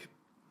and like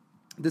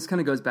this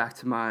kind of goes back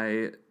to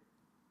my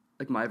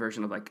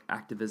version of like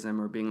activism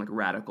or being like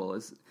radical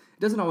is it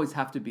doesn't always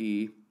have to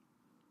be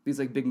these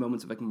like big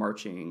moments of like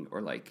marching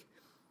or like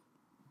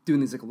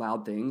doing these like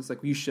loud things.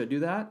 Like you should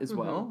do that as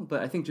well,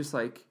 but I think just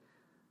like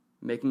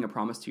making a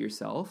promise to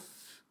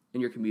yourself in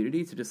your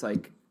community to just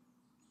like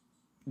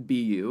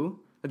be you.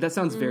 That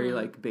sounds very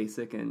like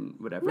basic and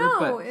whatever,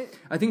 but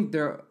I think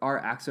there are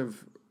acts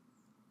of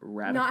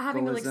radicalism. Not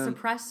having to like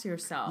suppress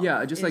yourself.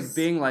 Yeah, just like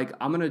being like,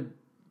 I'm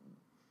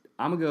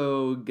gonna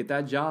go get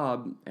that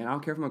job, and I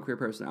don't care if I'm a queer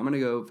person. I'm gonna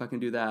go fucking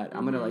do that.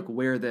 I'm gonna like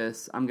wear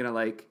this. I'm gonna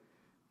like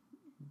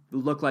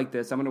look like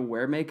this. I'm gonna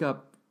wear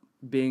makeup,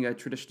 being a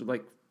traditional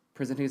like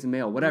presenting as a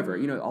male, whatever.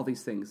 You know, all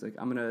these things. Like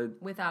I'm gonna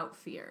without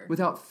fear.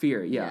 Without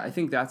fear, yeah. I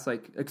think that's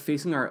like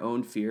facing our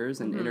own fears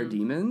and inner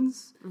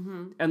demons,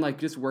 and like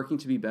just working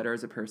to be better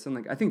as a person.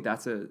 Like I think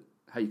that's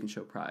how you can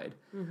show pride.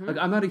 Like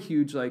I'm not a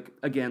huge like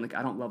again like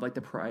I don't love like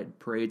the pride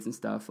parades and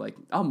stuff. Like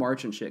I'll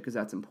march and shit because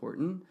that's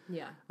important.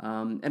 Yeah.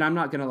 And I'm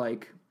not gonna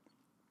like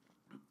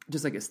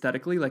just like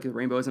aesthetically like the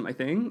rainbow isn't my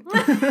thing.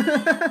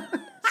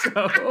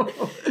 So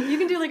you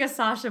can do like a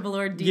Sasha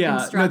Velour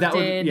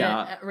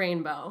deconstructed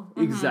rainbow.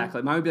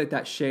 Exactly. Mine would be like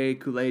that Shea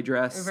Coulee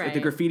dress, like the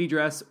graffiti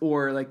dress,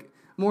 or like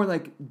more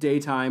like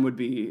daytime would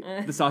be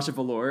the Sasha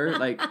Velour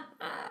like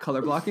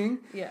color blocking.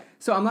 Yeah.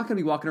 So I'm not gonna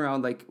be walking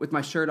around like with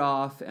my shirt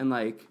off and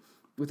like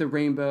with a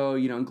rainbow,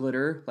 you know, and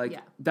glitter. Like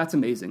that's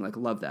amazing. Like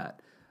love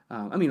that.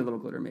 I mean a little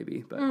glitter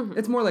maybe, but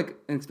it's more like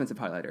an expensive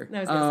highlighter. I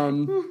was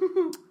gonna say.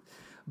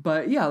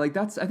 But yeah, like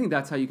I think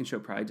that's how you can show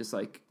pride. Just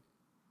like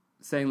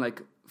saying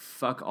like,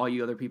 fuck all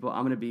you other people.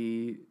 I'm going to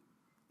be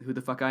who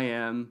the fuck I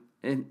am.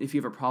 And if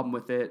you have a problem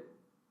with it,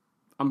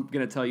 I'm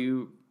going to tell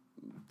you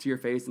to your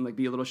face and like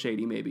be a little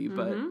shady maybe,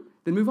 but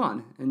then move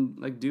on and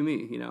like do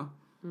me, you know?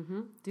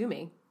 Do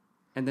me.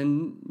 And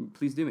then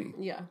please do me.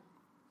 Yeah.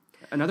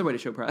 Another way to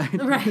show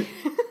pride. Right.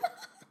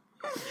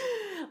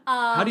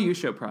 How do you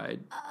show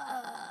pride?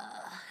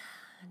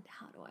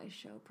 How do I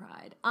show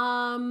pride?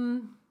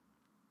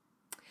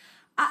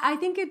 I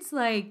think it's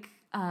like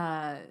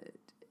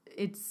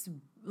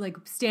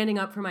standing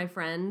up for my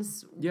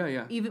friends.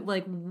 Yeah. Even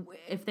like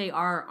if they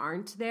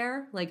aren't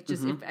there, like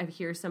just if I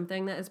hear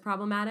something that is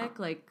problematic,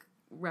 like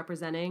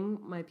representing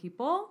my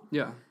people.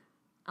 Yeah.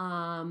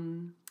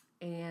 And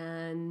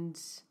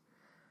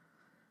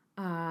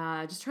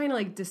just trying to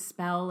like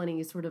dispel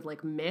any sort of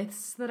like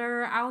myths that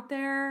are out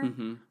there.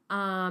 That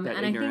and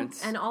ignorance.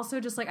 I think, and also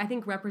just like, I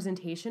think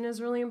representation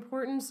is really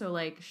important. So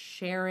like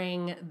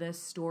sharing the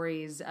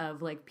stories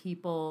of like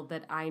people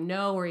that I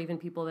know, or even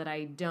people that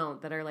I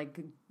don't, that are like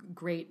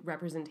great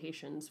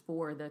representations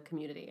for the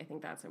community. I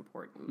think that's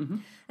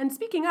important. And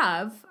speaking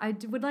of, I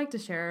would like to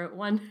share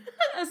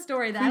a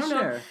story that Please I don't know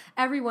share. if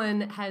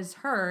everyone has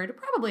heard,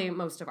 probably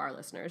most of our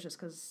listeners, just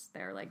because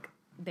they're like,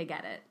 they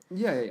get it.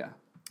 Yeah.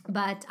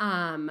 But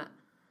I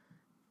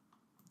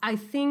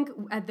think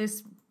at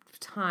this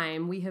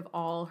time we have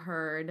all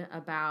heard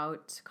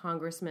about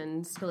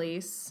Congressman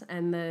Scalise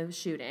and the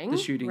shooting.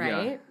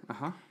 Right?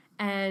 Yeah.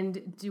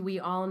 And do we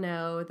all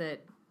know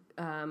that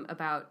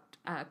about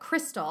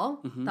Crystal,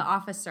 the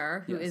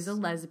officer, who is a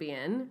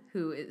lesbian,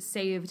 who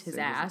saved his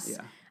ass?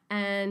 Yeah.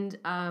 And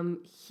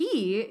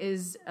he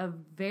is a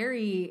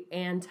very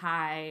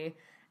anti-LGBT.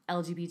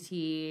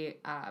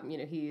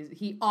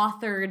 He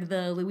authored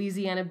the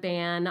Louisiana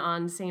ban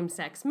on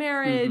same-sex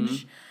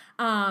marriage.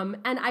 And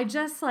I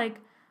just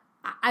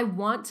I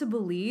want to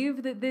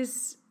believe that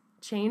this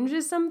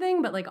changes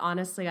something, but like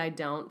honestly, I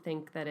don't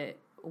think that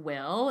it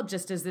will,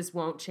 just as this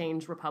won't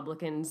change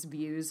Republicans'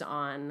 views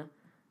on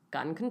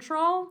gun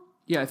control.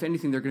 Yeah, if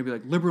anything, they're going to be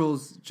like,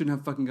 liberals shouldn't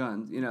have fucking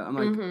guns. You know, I'm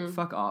like,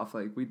 fuck off.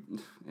 Like,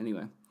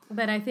 anyway.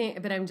 But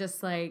I'm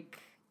just like,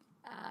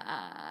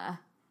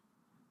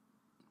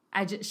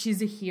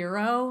 she's a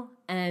hero,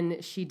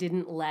 and she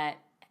didn't let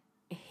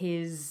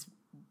his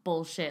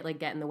bullshit, like,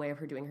 get in the way of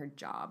her doing her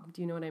job.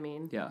 Do you know what I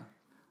mean? Yeah.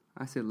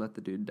 I say let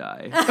the dude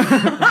die.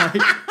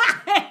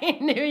 I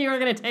knew you were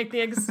going to take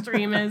the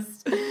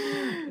extremist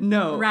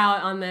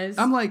route on this.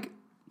 I'm like,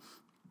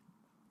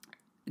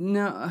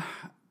 no...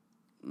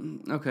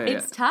 Okay.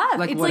 It's tough.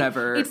 Like, it's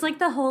whatever. It's like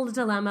the whole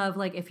dilemma of,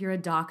 like, if you're a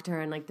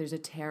doctor and, like, there's a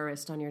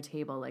terrorist on your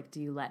table, like,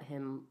 do you let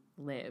him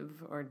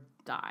live or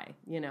die?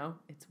 You know?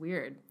 It's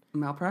weird.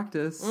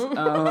 Malpractice.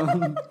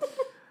 No.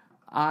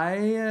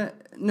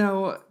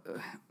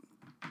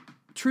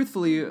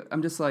 Truthfully,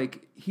 I'm just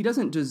like, he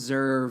doesn't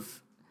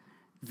deserve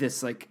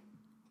this, like,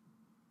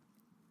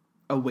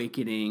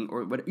 awakening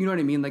or what, you know what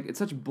I mean? Like, it's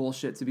such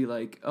bullshit to be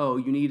like, oh,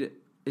 you need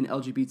an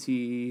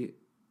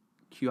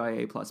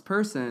LGBTQIA plus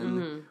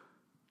person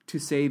to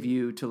save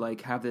you to,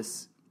 like, have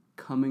this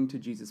coming to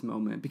Jesus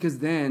moment, because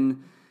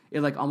then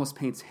it, like, almost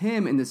paints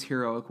him in this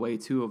heroic way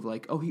too of,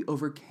 like, oh, he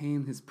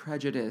overcame his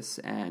prejudice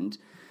and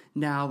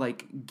now,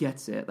 like,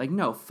 gets it. Like,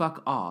 no,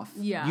 fuck off.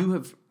 Yeah. You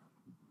have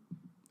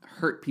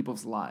hurt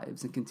people's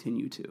lives and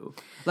continue to.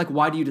 Like,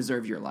 why do you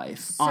deserve your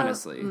life?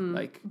 Honestly.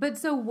 Like, but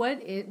so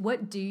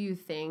what do you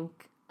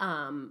think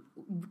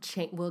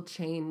will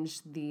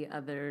change the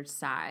other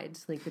side?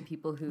 Like, the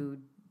people who,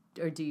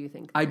 or do you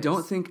think I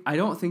don't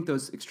think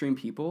those extreme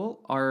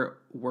people are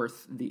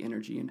worth the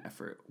energy and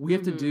effort. We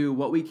have to do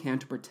what we can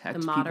to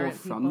protect people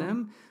from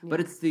them, but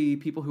it's the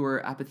people who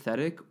are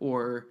apathetic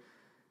or,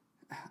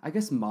 I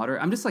guess,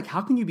 moderate. I'm just like,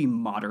 how can you be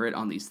moderate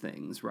on these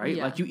things, right?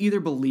 Yeah. Like, you either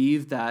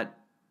believe that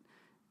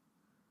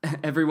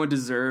everyone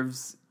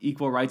deserves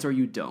equal rights or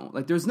you don't.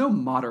 Like, there's no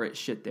moderate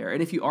shit there.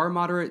 And if you are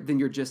moderate, then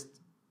you're just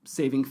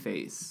saving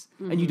face.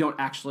 And you don't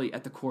actually,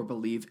 at the core,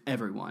 believe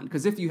everyone.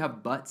 Because if you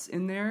have buts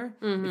in there,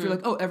 if you're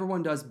like, oh,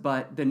 everyone does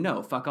but, then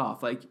no, fuck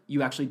off. Like,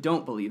 you actually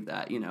don't believe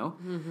that, you know?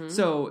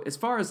 So as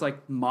far as,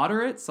 like,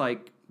 moderates,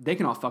 like, they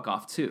can all fuck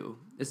off too.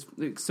 It's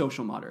like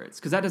social moderates.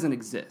 Because that doesn't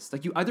exist.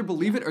 Like, you either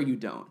believe it or you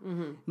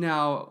don't.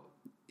 Now,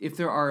 if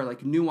there are,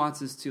 like,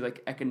 nuances to,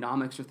 like,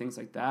 economics or things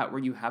like that where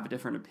you have a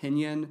different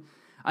opinion,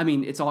 I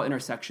mean, it's all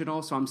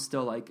intersectional, so I'm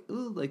still like,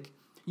 ooh, like,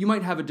 you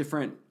might have a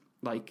different,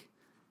 like,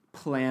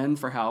 plan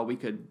for how we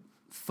could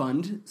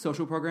fund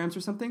social programs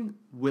or something.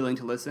 Willing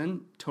to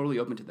listen, totally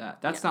open to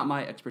that. That's not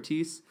my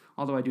expertise,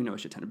 although I do know a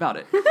shit ton about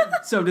it.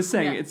 So I'm just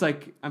saying, it's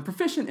like, I'm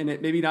proficient in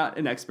it, maybe not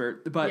an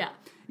expert, but,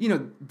 you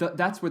know,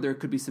 that's where there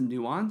could be some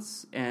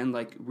nuance and,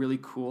 like, really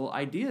cool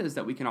ideas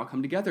that we can all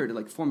come together to,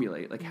 like,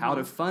 formulate, like, how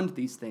to fund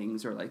these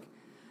things or, like,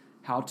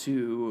 how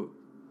to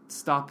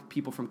stop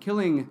people from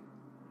killing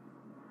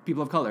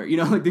people of color. You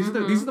know, like, these are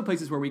the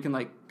places where we can,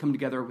 like, come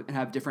together and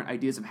have different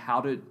ideas of how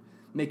to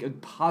make a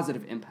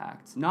positive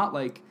impact, not,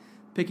 like,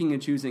 picking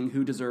and choosing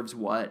who deserves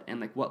what and,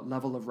 like, what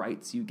level of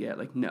rights you get.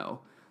 Like, no.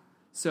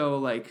 So,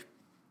 like,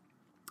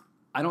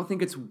 I don't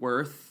think it's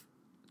worth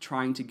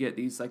trying to get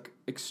these, like,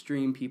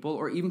 extreme people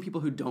or even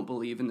people who don't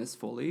believe in this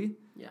fully.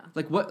 Yeah.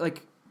 Like, what,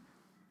 like,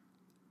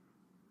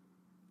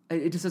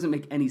 it just doesn't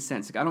make any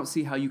sense. Like, I don't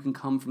see how you can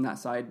come from that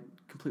side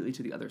completely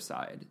to the other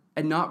side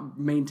and not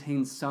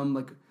maintain some,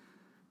 like,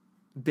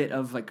 bit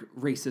of, like,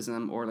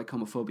 racism or, like,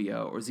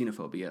 homophobia or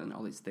xenophobia and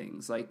all these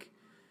things. Like,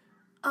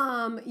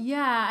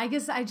 yeah, I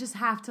guess I just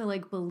have to,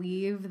 like,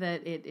 believe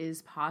that it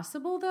is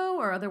possible, though,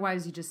 or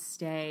otherwise you just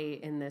stay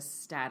in this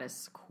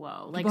status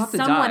quo. Like,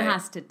 someone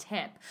has to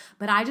tip.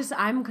 But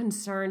I'm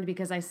concerned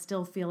because I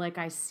still feel like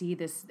I see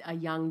a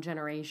young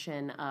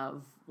generation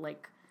of,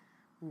 like,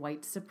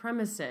 white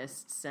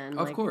supremacists and,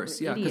 of course,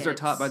 yeah, because they're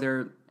taught by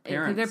their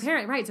parents.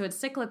 Right, so it's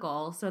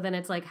cyclical. So then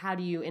it's like, how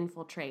do you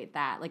infiltrate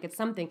that? Like, it's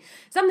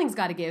something's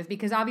got to give,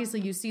 because obviously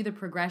you see the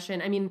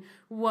progression. I mean,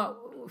 what,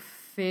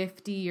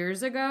 50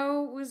 years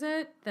ago was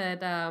it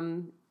that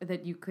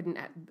you couldn't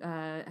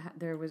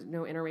there was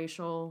no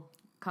interracial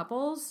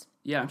couples?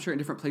 Yeah, I'm sure in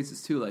different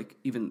places too, like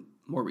even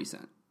more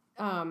recent.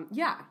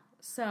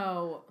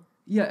 So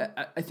yeah,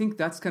 I think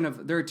that's kind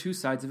of, there are two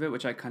sides of it,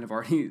 which I kind of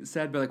already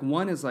said, but, like,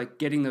 one is, like,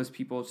 getting those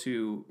people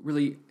to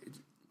really,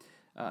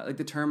 like,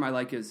 the term I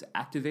like is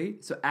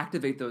activate. So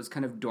activate those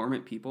kind of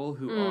dormant people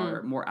who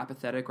are more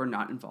apathetic or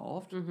not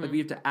involved. Like, we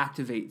have to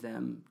activate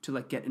them to,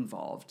 like, get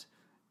involved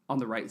on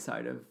the right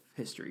side of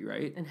history,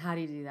 right? And how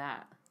do you do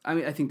that? I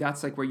mean, I think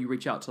that's, like, where you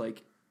reach out to,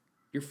 like,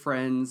 your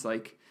friends,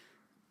 like,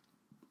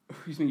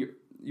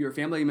 your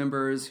family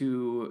members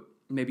who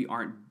maybe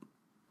aren't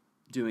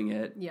doing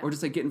it, or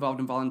just, like, get involved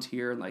and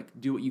volunteer and, like,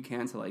 do what you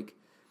can to, like,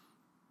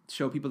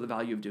 show people the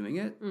value of doing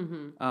it.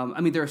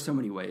 I mean, there are so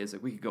many ways,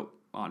 like, we could go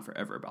on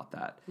forever about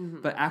that,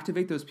 but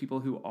activate those people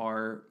who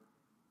are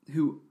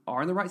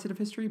on the right side of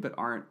history but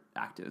aren't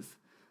active,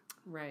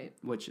 right?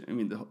 Which, I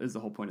mean, is the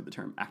whole point of the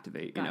term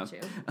activate. Got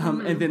you know,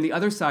 and then the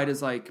other side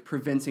is, like,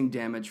 preventing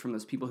damage from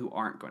those people who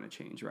aren't going to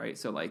change, right?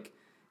 So, like,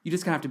 you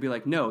just kind of have to be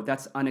like, no,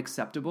 that's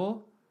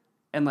unacceptable,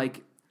 and,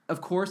 like,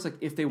 of course, like,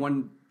 if they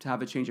want to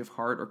have a change of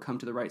heart or come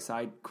to the right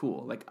side,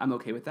 cool. Like, I'm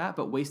okay with that.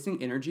 But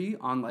wasting energy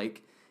on,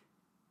 like,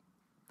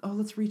 oh,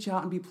 let's reach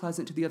out and be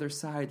pleasant to the other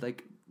side.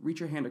 Like, reach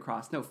your hand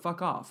across. No,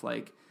 fuck off.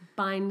 Like,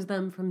 bind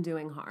them from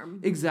doing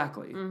harm.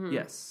 Exactly. Mm-hmm.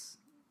 Yes.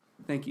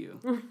 Thank you.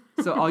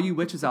 So all you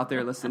witches out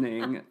there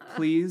listening,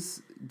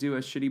 please do a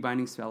shitty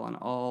binding spell on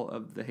all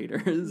of the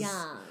haters.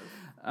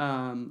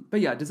 Yeah. But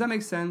yeah, does that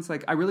make sense?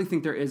 Like, I really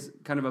think there is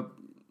kind of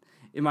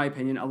in my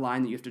opinion, a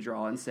line that you have to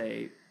draw and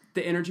say,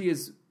 the energy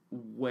is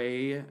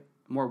way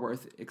more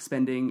worth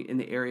expending in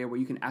the area where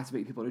you can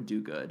activate people to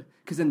do good.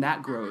 Because then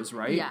that grows,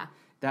 right? Yeah.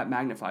 That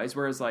magnifies.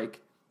 Whereas,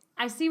 like...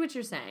 I see what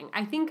you're saying.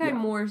 I think I'm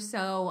more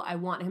so, I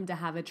want him to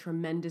have a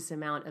tremendous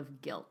amount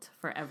of guilt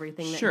for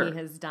everything that he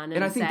has done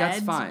and I think said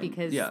that's fine.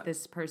 Because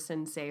this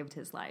person saved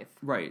his life.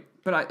 Right.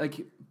 But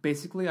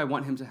basically, I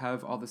want him to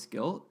have all this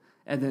guilt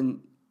and then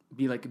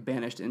be, like,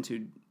 banished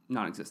into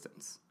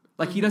non-existence.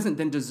 Like, he doesn't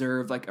then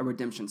deserve, like, a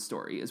redemption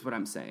story, is what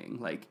I'm saying.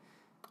 Like...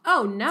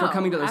 Oh, no. For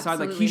coming to the other side,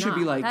 like, he should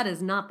be, like... That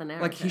is not the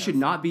narrative. Like, he should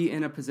not be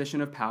in a position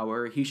of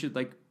power. He should,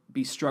 like,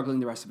 be struggling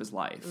the rest of his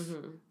life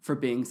for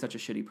being such a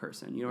shitty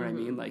person. You know what I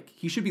mean? Like,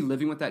 he should be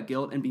living with that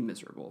guilt and be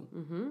miserable,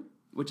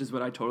 which is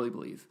what I totally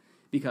believe.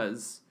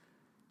 Because,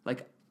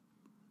 like,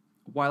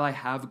 while I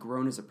have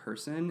grown as a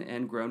person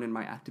and grown in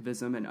my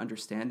activism and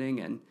understanding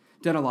and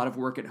done a lot of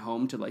work at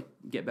home to, like,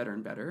 get better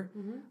and better,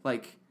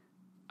 like,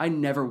 I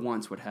never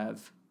once would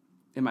have,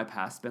 in my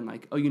past, been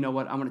like, oh, you know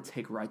what? I want to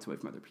take rights away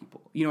from other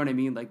people. You know what I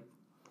mean? Like,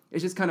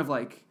 it's just kind of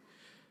like,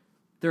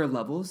 there are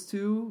levels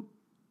to,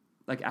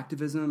 like,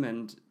 activism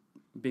and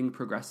being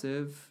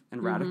progressive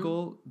and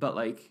radical, but,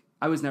 like,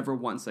 I was never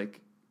once,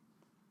 like,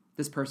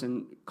 this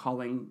person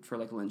calling for,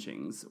 like,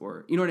 lynchings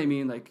or, you know what I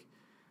mean? Like,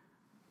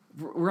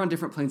 we're on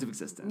different planes of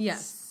existence.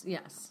 Yes,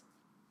 yes.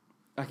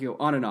 I can go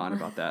on and on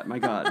about that, my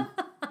God.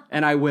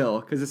 And I will,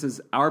 because this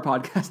is our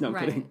podcast. No,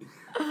 I'm kidding.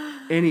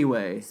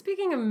 Anyway.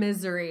 Speaking of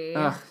misery,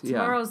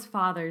 tomorrow's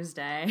Father's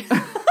Day.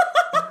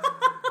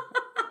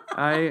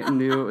 I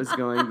knew it was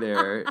going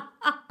there.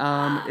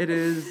 It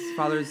is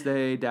Father's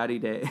Day, Daddy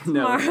Day.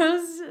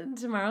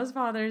 Tomorrow's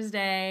Father's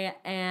Day,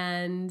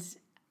 and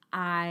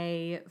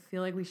I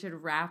feel like we should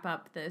wrap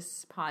up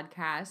this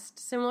podcast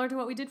similar to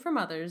what we did for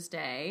Mother's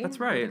Day. That's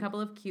right. With a couple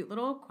of cute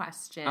little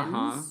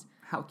questions.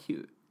 How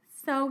cute.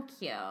 So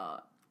cute.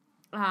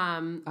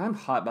 I'm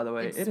hot, by the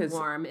way. It is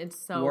warm. It's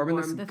so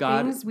warm. The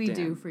things we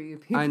do for you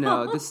people. I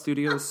know. This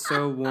studio is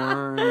so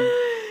warm.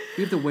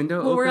 We have the window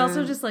open. Well, we're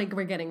also just, like,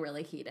 we're getting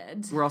really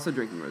heated. We're also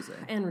drinking rosé.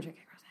 And we're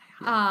drinking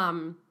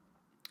rosé.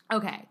 Yeah.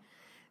 Okay.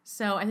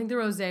 So I think the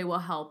rosé will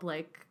help,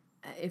 like,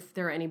 if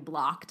there are any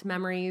blocked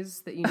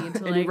memories that you need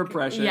to, like... Any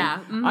repression. Yeah.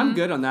 Mm-hmm. I'm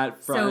good on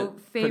that front. So,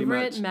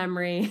 favorite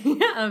memory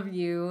of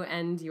you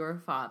and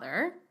your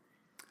father?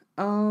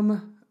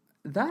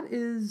 That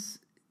is...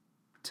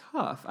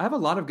 tough. I have a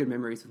lot of good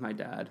memories with my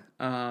dad.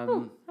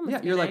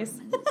 You're nice.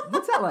 Like,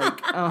 what's that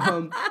like?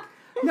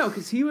 No,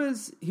 because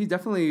he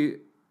definitely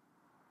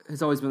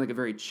has always been, like, a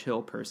very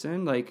chill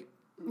person. Like,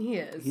 he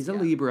is. He's a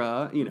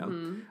Libra, you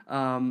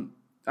know.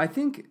 I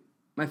think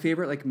my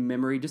favorite, like,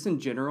 memory, just in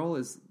general,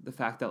 is the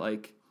fact that,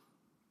 like,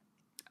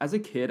 as a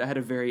kid, I had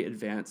a very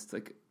advanced,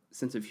 like,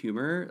 sense of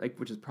humor, like,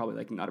 which is probably,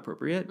 like, not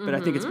appropriate, but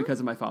I think it's because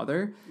of my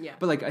father. Yeah.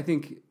 But, like, I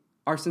think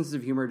our senses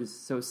of humor is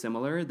so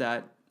similar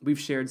that we've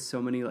shared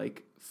so many,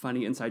 like,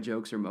 funny inside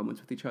jokes or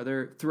moments with each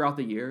other throughout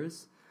the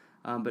years.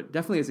 But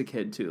definitely as a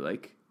kid, too.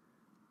 Like,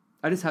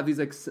 I just have these,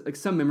 like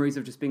some memories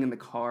of just being in the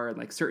car and,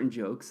 like, certain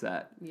jokes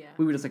that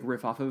we would just, like,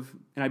 riff off of.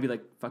 And I'd be,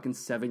 like, fucking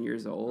 7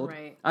 years old.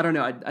 Right. I don't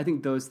know. I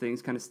think those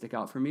things kind of stick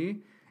out for me.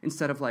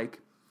 Instead of, like,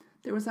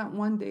 there was that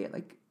one day at,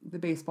 like, the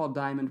baseball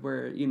diamond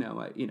where,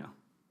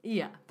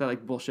 Yeah. That,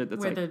 like, bullshit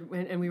that's,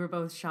 and we were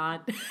both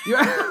shot.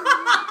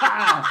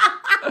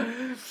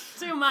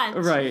 Too much.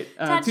 Right.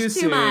 Too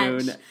soon.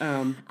 Much.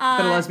 But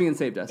a lesbian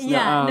saved us.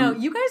 Yeah. No,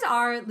 you guys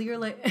you're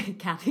like,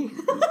 Kathy.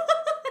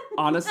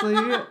 Honestly,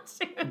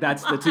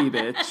 that's the tea,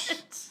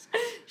 bitch.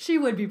 She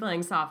would be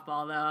playing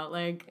softball, though.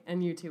 Like,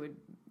 and you two would,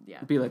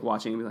 be like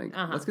watching and be like,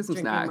 let's get some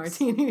drinking snacks.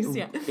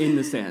 Martinis, in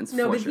the stands.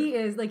 No, but sure. he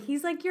is, like,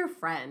 he's like your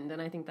friend,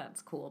 and I think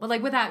that's cool. But,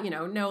 like, without,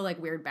 no,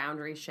 like, weird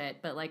boundary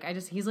shit. But, like,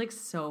 he's, like,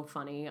 so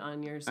funny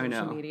on your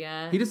social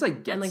media. He just,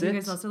 like, gets and, like, it. you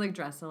guys also, like,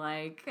 dress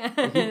alike.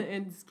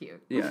 It's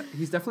cute. Yeah,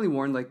 he's definitely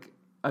worn, like,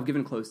 I've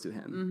given clothes to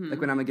him. Like,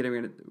 when I'm, like,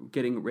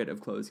 getting rid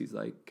of clothes, he's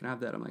like, can I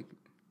have that? I'm like,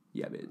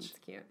 yeah, bitch. It's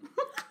cute.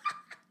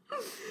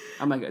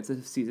 I'm like, it's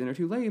a season or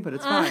two late, but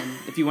it's fine.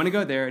 If you want to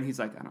go there, and he's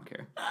like, I don't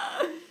care.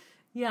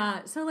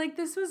 Yeah, so, like,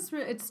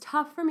 it's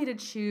tough for me to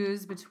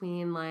choose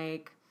between,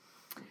 like,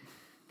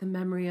 the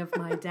memory of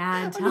my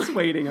dad I'm just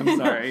waiting, I'm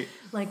sorry.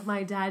 Like,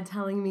 my dad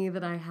telling me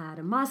that I had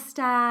a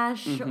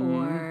mustache,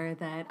 or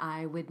that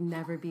I would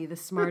never be the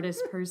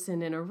smartest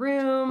person in a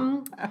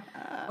room,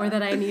 or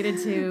that I needed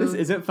to... This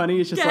isn't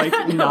funny, it's just, like,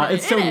 not...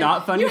 It's so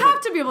not funny. You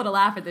have to be able to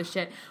laugh at this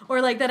shit.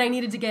 Or, like, that I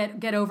needed to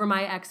get over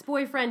my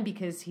ex-boyfriend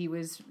because he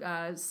was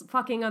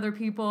fucking other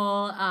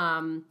people.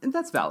 And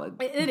that's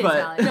valid. It is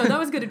valid. No, that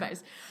was good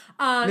advice.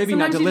 Maybe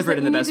not delivered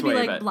in the best way, you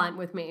need to be, like, but... blunt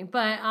with me.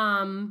 But,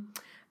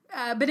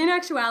 But in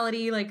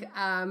actuality, like,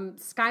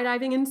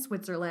 skydiving in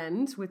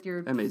Switzerland with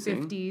your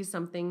Amazing.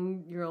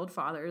 50-something-year-old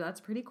father, that's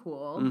pretty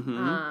cool.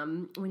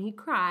 When he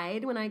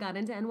cried when I got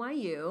into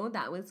NYU,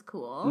 that was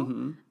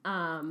cool.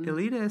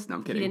 Elitist. No,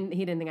 I'm kidding. He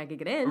didn't think I could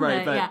get in,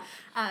 right, but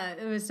yeah,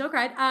 it was still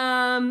cried.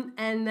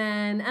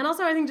 And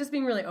also I think just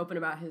being really open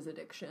about his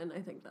addiction, I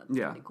think that's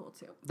pretty cool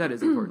too. That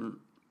is important.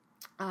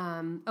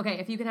 Okay,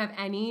 if you could have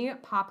any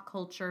pop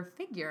culture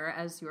figure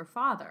as your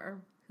father,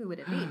 who would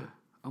it be?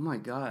 Oh my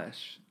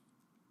gosh.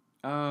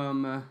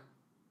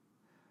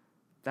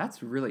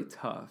 That's really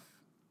tough.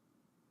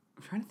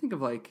 I'm trying to think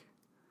of like,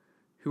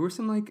 who are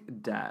some like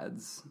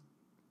dads?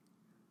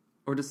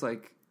 Or just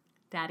like...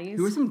 Daddies?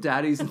 Who are some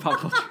daddies in pop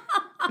culture?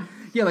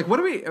 Yeah, like what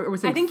are we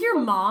I think your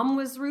mom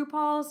was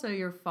RuPaul, so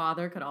your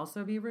father could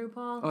also be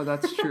RuPaul. Oh,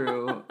 that's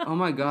true. Oh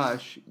my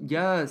gosh.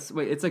 Yes.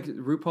 Wait, it's like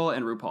RuPaul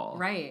and RuPaul.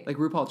 Right. Like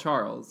RuPaul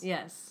Charles.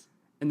 Yes.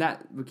 And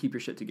that would keep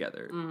your shit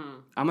together.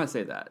 I'm going to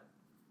say that.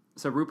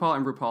 So RuPaul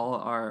and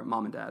RuPaul are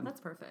mom and dad.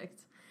 That's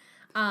perfect.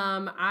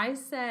 I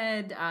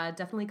said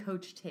definitely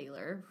Coach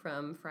Taylor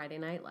from Friday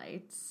Night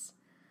Lights.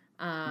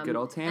 Good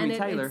old Tammy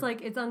Taylor. It's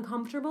like, it's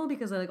uncomfortable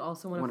because I like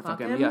also want to fuck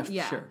him.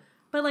 Yeah, sure.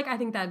 But like, I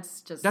think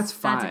that's fine. That's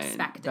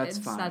expected. That's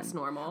fine. That's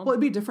normal. Well, it'd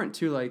be different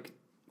too, like,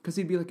 because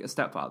he'd be like a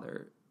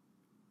stepfather.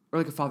 Or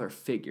like a father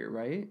figure,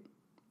 right?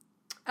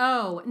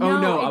 Oh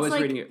no! I was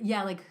like, reading it.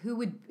 Yeah, like who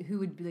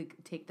would like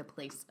take the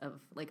place of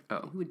like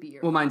who would be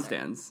your? Well, father? mine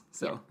stands.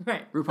 So yeah,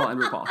 right. RuPaul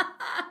and RuPaul.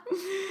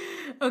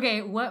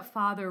 Okay, what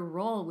father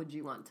role would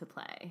you want to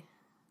play?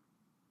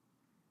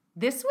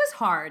 This was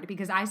hard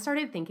because I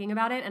started thinking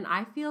about it, and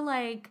I feel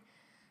like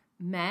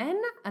men,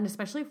 and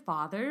especially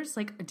fathers,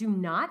 like do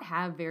not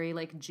have very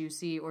like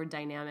juicy or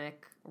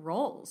dynamic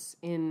roles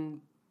in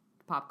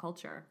pop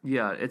culture.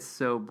 Yeah, it's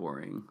so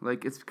boring.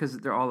 Like it's because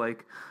they're all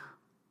like,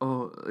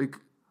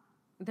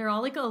 they're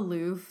all like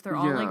aloof. They're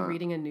all like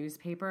reading a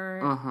newspaper,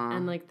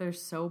 and like they're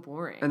so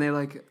boring. And they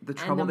like the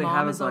trouble they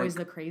have mom is is always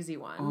like, the crazy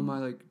one. oh, my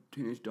like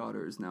teenage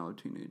daughter is now a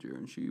teenager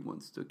and she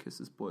wants to kiss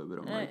this boy, but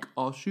I'm like,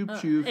 I'll shoot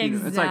you. Exactly. You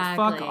know? It's like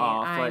fuck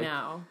off. I like,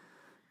 know.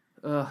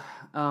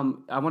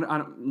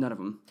 None of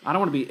them. I don't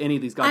want to be any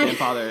of these goddamn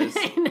fathers.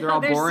 They're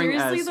all boring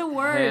seriously as the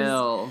worst.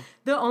 hell.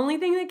 The only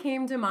thing that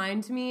came to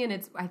mind to me, and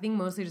it's I think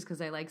mostly just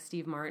because I like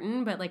Steve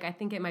Martin, but like I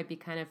think it might be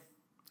kind of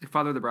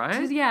Father of the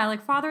Bride. Yeah,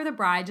 like Father of the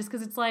Bride, just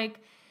because it's like.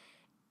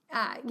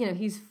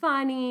 He's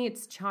funny,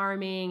 it's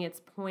charming, it's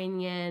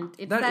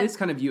poignant. That is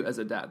kind of you as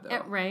a dad,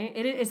 though. Right?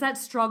 It's that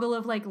struggle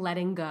of, like,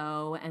 letting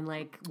go and,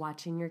 like,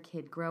 watching your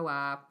kid grow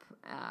up.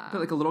 But,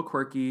 like, a little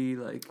quirky,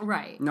 like...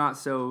 Right. Not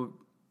so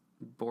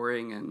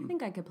boring and... I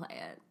think I could play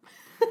it.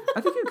 I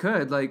think you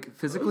could, like,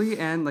 physically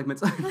and, like...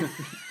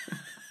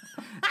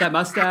 that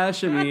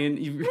mustache, I mean,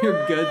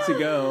 you're good to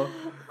go.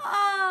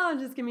 Oh,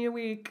 just give me a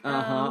week.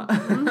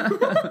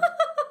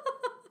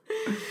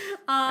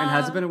 And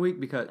has it been a week?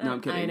 Because no,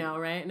 I'm kidding. I know,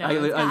 right? No, I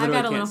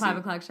got a little see. 5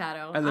 o'clock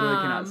shadow. I literally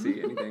cannot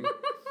see anything.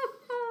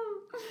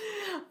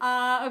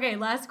 Okay,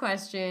 last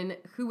question: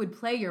 who would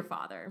play your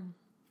father?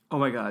 Oh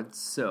my God!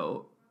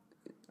 So,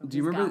 do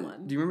you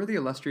remember the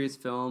illustrious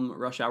film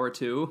Rush Hour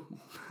 2?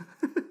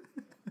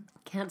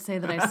 Can't say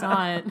that I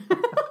saw it.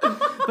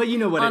 But you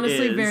know what it is.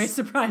 Honestly, very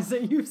surprised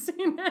that you've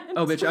seen it.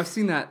 Oh, bitch, I've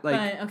seen that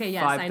like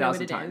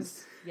 5,000 times.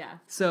 Is. Yeah.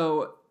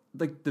 So,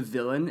 like the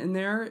villain in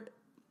there,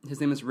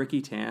 his name is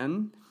Ricky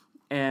Tan.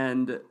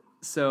 And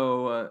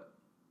so,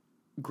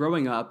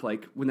 growing up,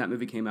 like, when that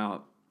movie came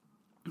out,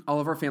 all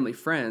of our family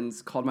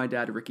friends called my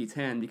dad Ricky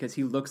Tan because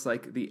he looks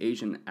like the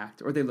Asian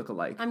actor, or they look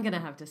alike. I'm going to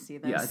have to see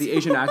this. Yeah, the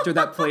Asian actor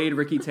that played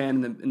Ricky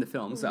Tan in the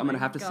film. So I'm going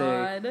to have to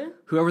say,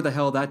 whoever the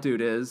hell that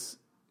dude is,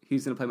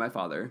 he's going to play my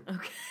father.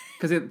 Okay.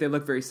 Because they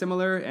look very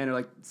similar and are,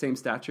 like, same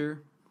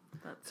stature.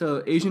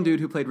 So, Asian dude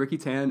who played Ricky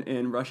Tan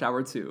in Rush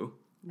Hour 2.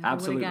 Never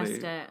Absolutely. would have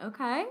guessed it.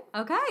 Okay.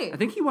 I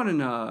think he won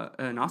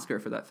an Oscar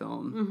for that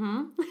film.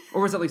 Mm-hmm.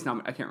 Or was at least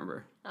nominated. I can't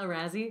remember. A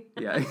Razzie?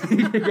 Yeah.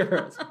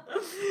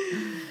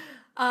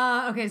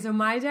 Okay, so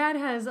my dad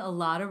has a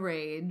lot of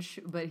rage,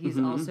 but he's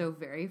also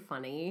very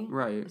funny.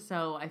 Right.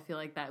 So I feel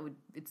like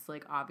it's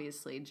like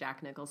obviously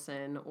Jack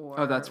Nicholson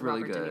or that's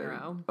really Robert good. De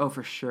Niro. Oh,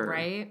 for sure.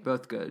 Right?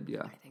 Both good,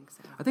 yeah. I think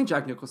so. I think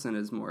Jack Nicholson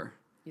is more...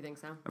 You think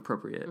so?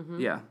 Appropriate. Mm-hmm.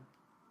 Yeah.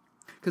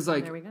 Because,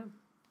 like... There we go.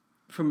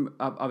 From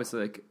obviously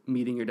like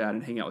meeting your dad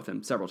and hanging out with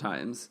him several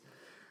times,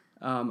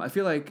 I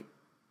feel like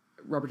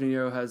Robert De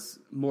Niro has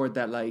more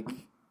that like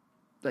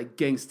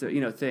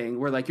gangster thing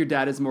where like your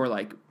dad is more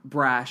like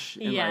brash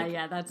and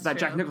that's that true.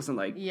 Jack Nicholson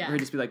where he'd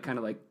just be like kind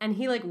of like, and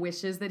he like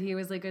wishes that he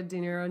was like a De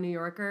Niro New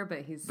Yorker,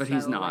 but he's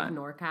not like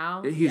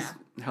NorCal. He's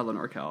hella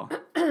NorCal.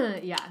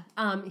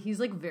 He's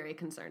like very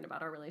concerned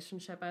about our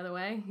relationship, by the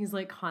way. He's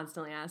like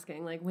constantly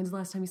asking like, when's the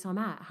last time you saw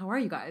Matt? How are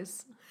you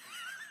guys?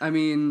 I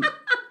mean,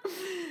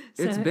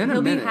 it's been a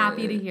minute. He'll be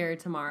happy to hear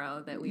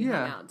tomorrow that we hang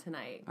out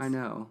tonight. I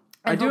know.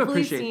 And I do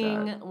appreciate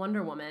seeing that.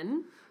 Wonder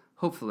Woman.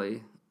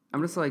 Hopefully.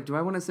 I'm just like, do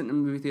I want to sit in a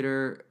movie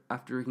theater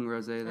after drinking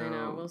rosé, though? I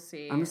know, we'll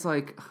see. I'm just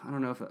like, I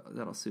don't know if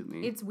that'll suit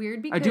me. It's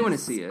weird because I do want to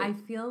see it. I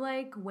feel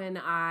like when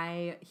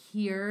I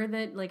hear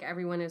that like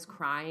everyone is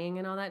crying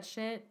and all that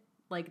shit,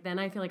 like, then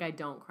I feel like I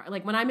don't cry.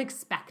 Like, when I'm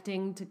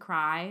expecting to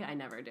cry, I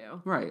never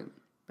do. Right.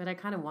 But I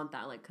kind of want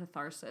that, like,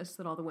 catharsis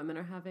that all the women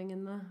are having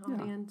in the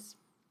audience.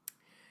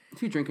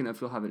 If you drink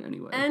enough, you'll have it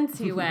anyway.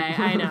 Anyway,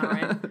 I know,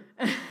 right?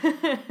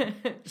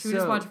 Should we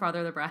just watch Father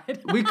of the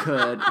Bride? We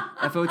could.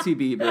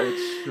 FOTB,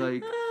 bitch.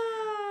 Like,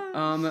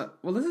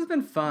 well, this has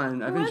been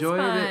fun. I've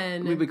enjoyed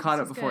it. We caught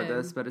up before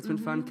this, but it's been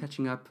fun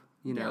catching up,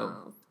 you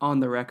know,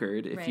 on the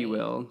record, if you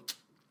will.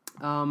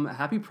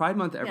 Happy Pride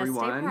Month,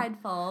 everyone. Stay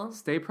prideful.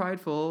 Stay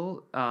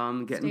prideful.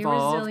 Get stay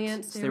involved.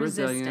 Resilient, stay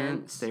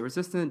resilient. Stay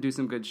resistant. Do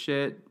some good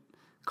shit.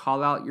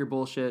 Call out your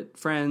bullshit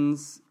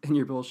friends and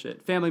your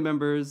bullshit family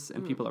members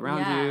and people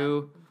around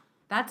you.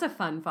 That's a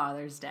fun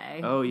Father's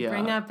Day. Oh, yeah.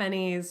 Bring up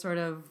any sort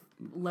of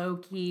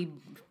low-key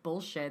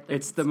bullshit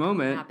that's it's the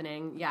moment.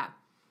 Happening. Yeah.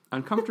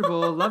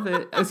 Uncomfortable. Love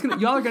it.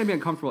 Y'all are going to be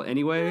uncomfortable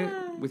anyway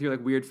with your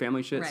like weird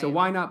family shit. Right. So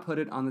why not put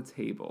it on the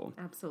table?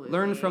 Absolutely.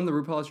 Learn from the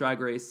RuPaul's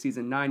Drag Race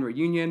Season 9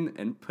 reunion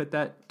and put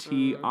that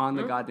tea on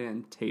the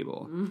goddamn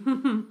table.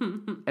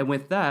 And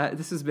with that,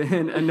 this has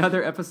been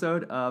another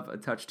episode of A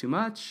Touch Too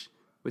Much.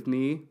 With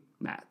me,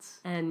 Matt.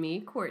 And me,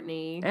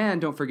 Courtney.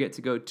 And don't forget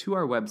to go to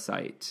our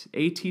website,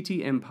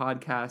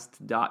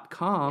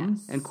 attmpodcast.com.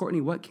 Yes. And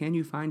Courtney, what can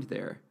you find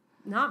there?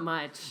 Not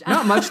much.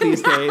 Not much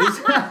these days.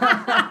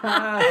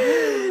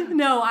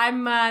 No,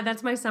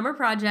 that's my summer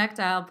project.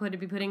 I'll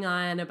be putting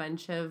on a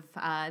bunch of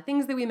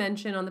things that we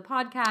mentioned on the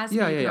podcast. You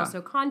can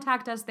also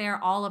contact us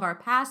there. All of our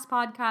past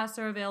podcasts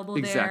are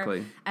available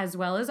there. As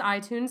well as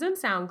iTunes and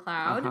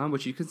SoundCloud.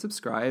 Which you can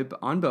subscribe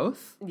on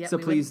both. Yep, so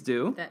please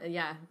do.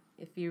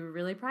 If you're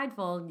really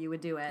prideful, you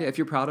would do it. Yeah, if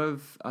you're proud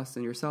of us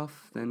and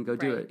yourself, then go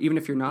do it. Even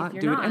if you're not,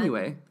 do it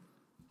anyway.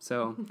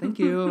 So, thank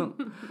you.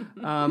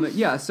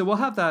 So we'll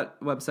have that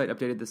website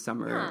updated this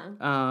summer.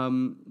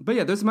 But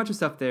yeah, there's a bunch of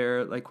stuff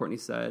there, like Courtney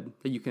said,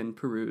 that you can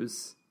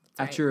peruse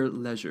at your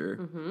leisure.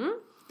 Mm-hmm.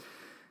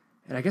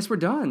 And I guess we're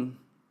done.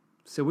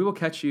 So we will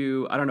catch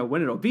you, I don't know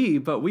when it'll be,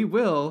 but we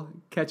will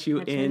catch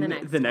you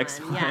in the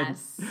next one.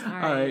 Yes. All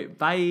right.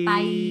 Bye.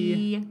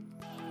 Bye.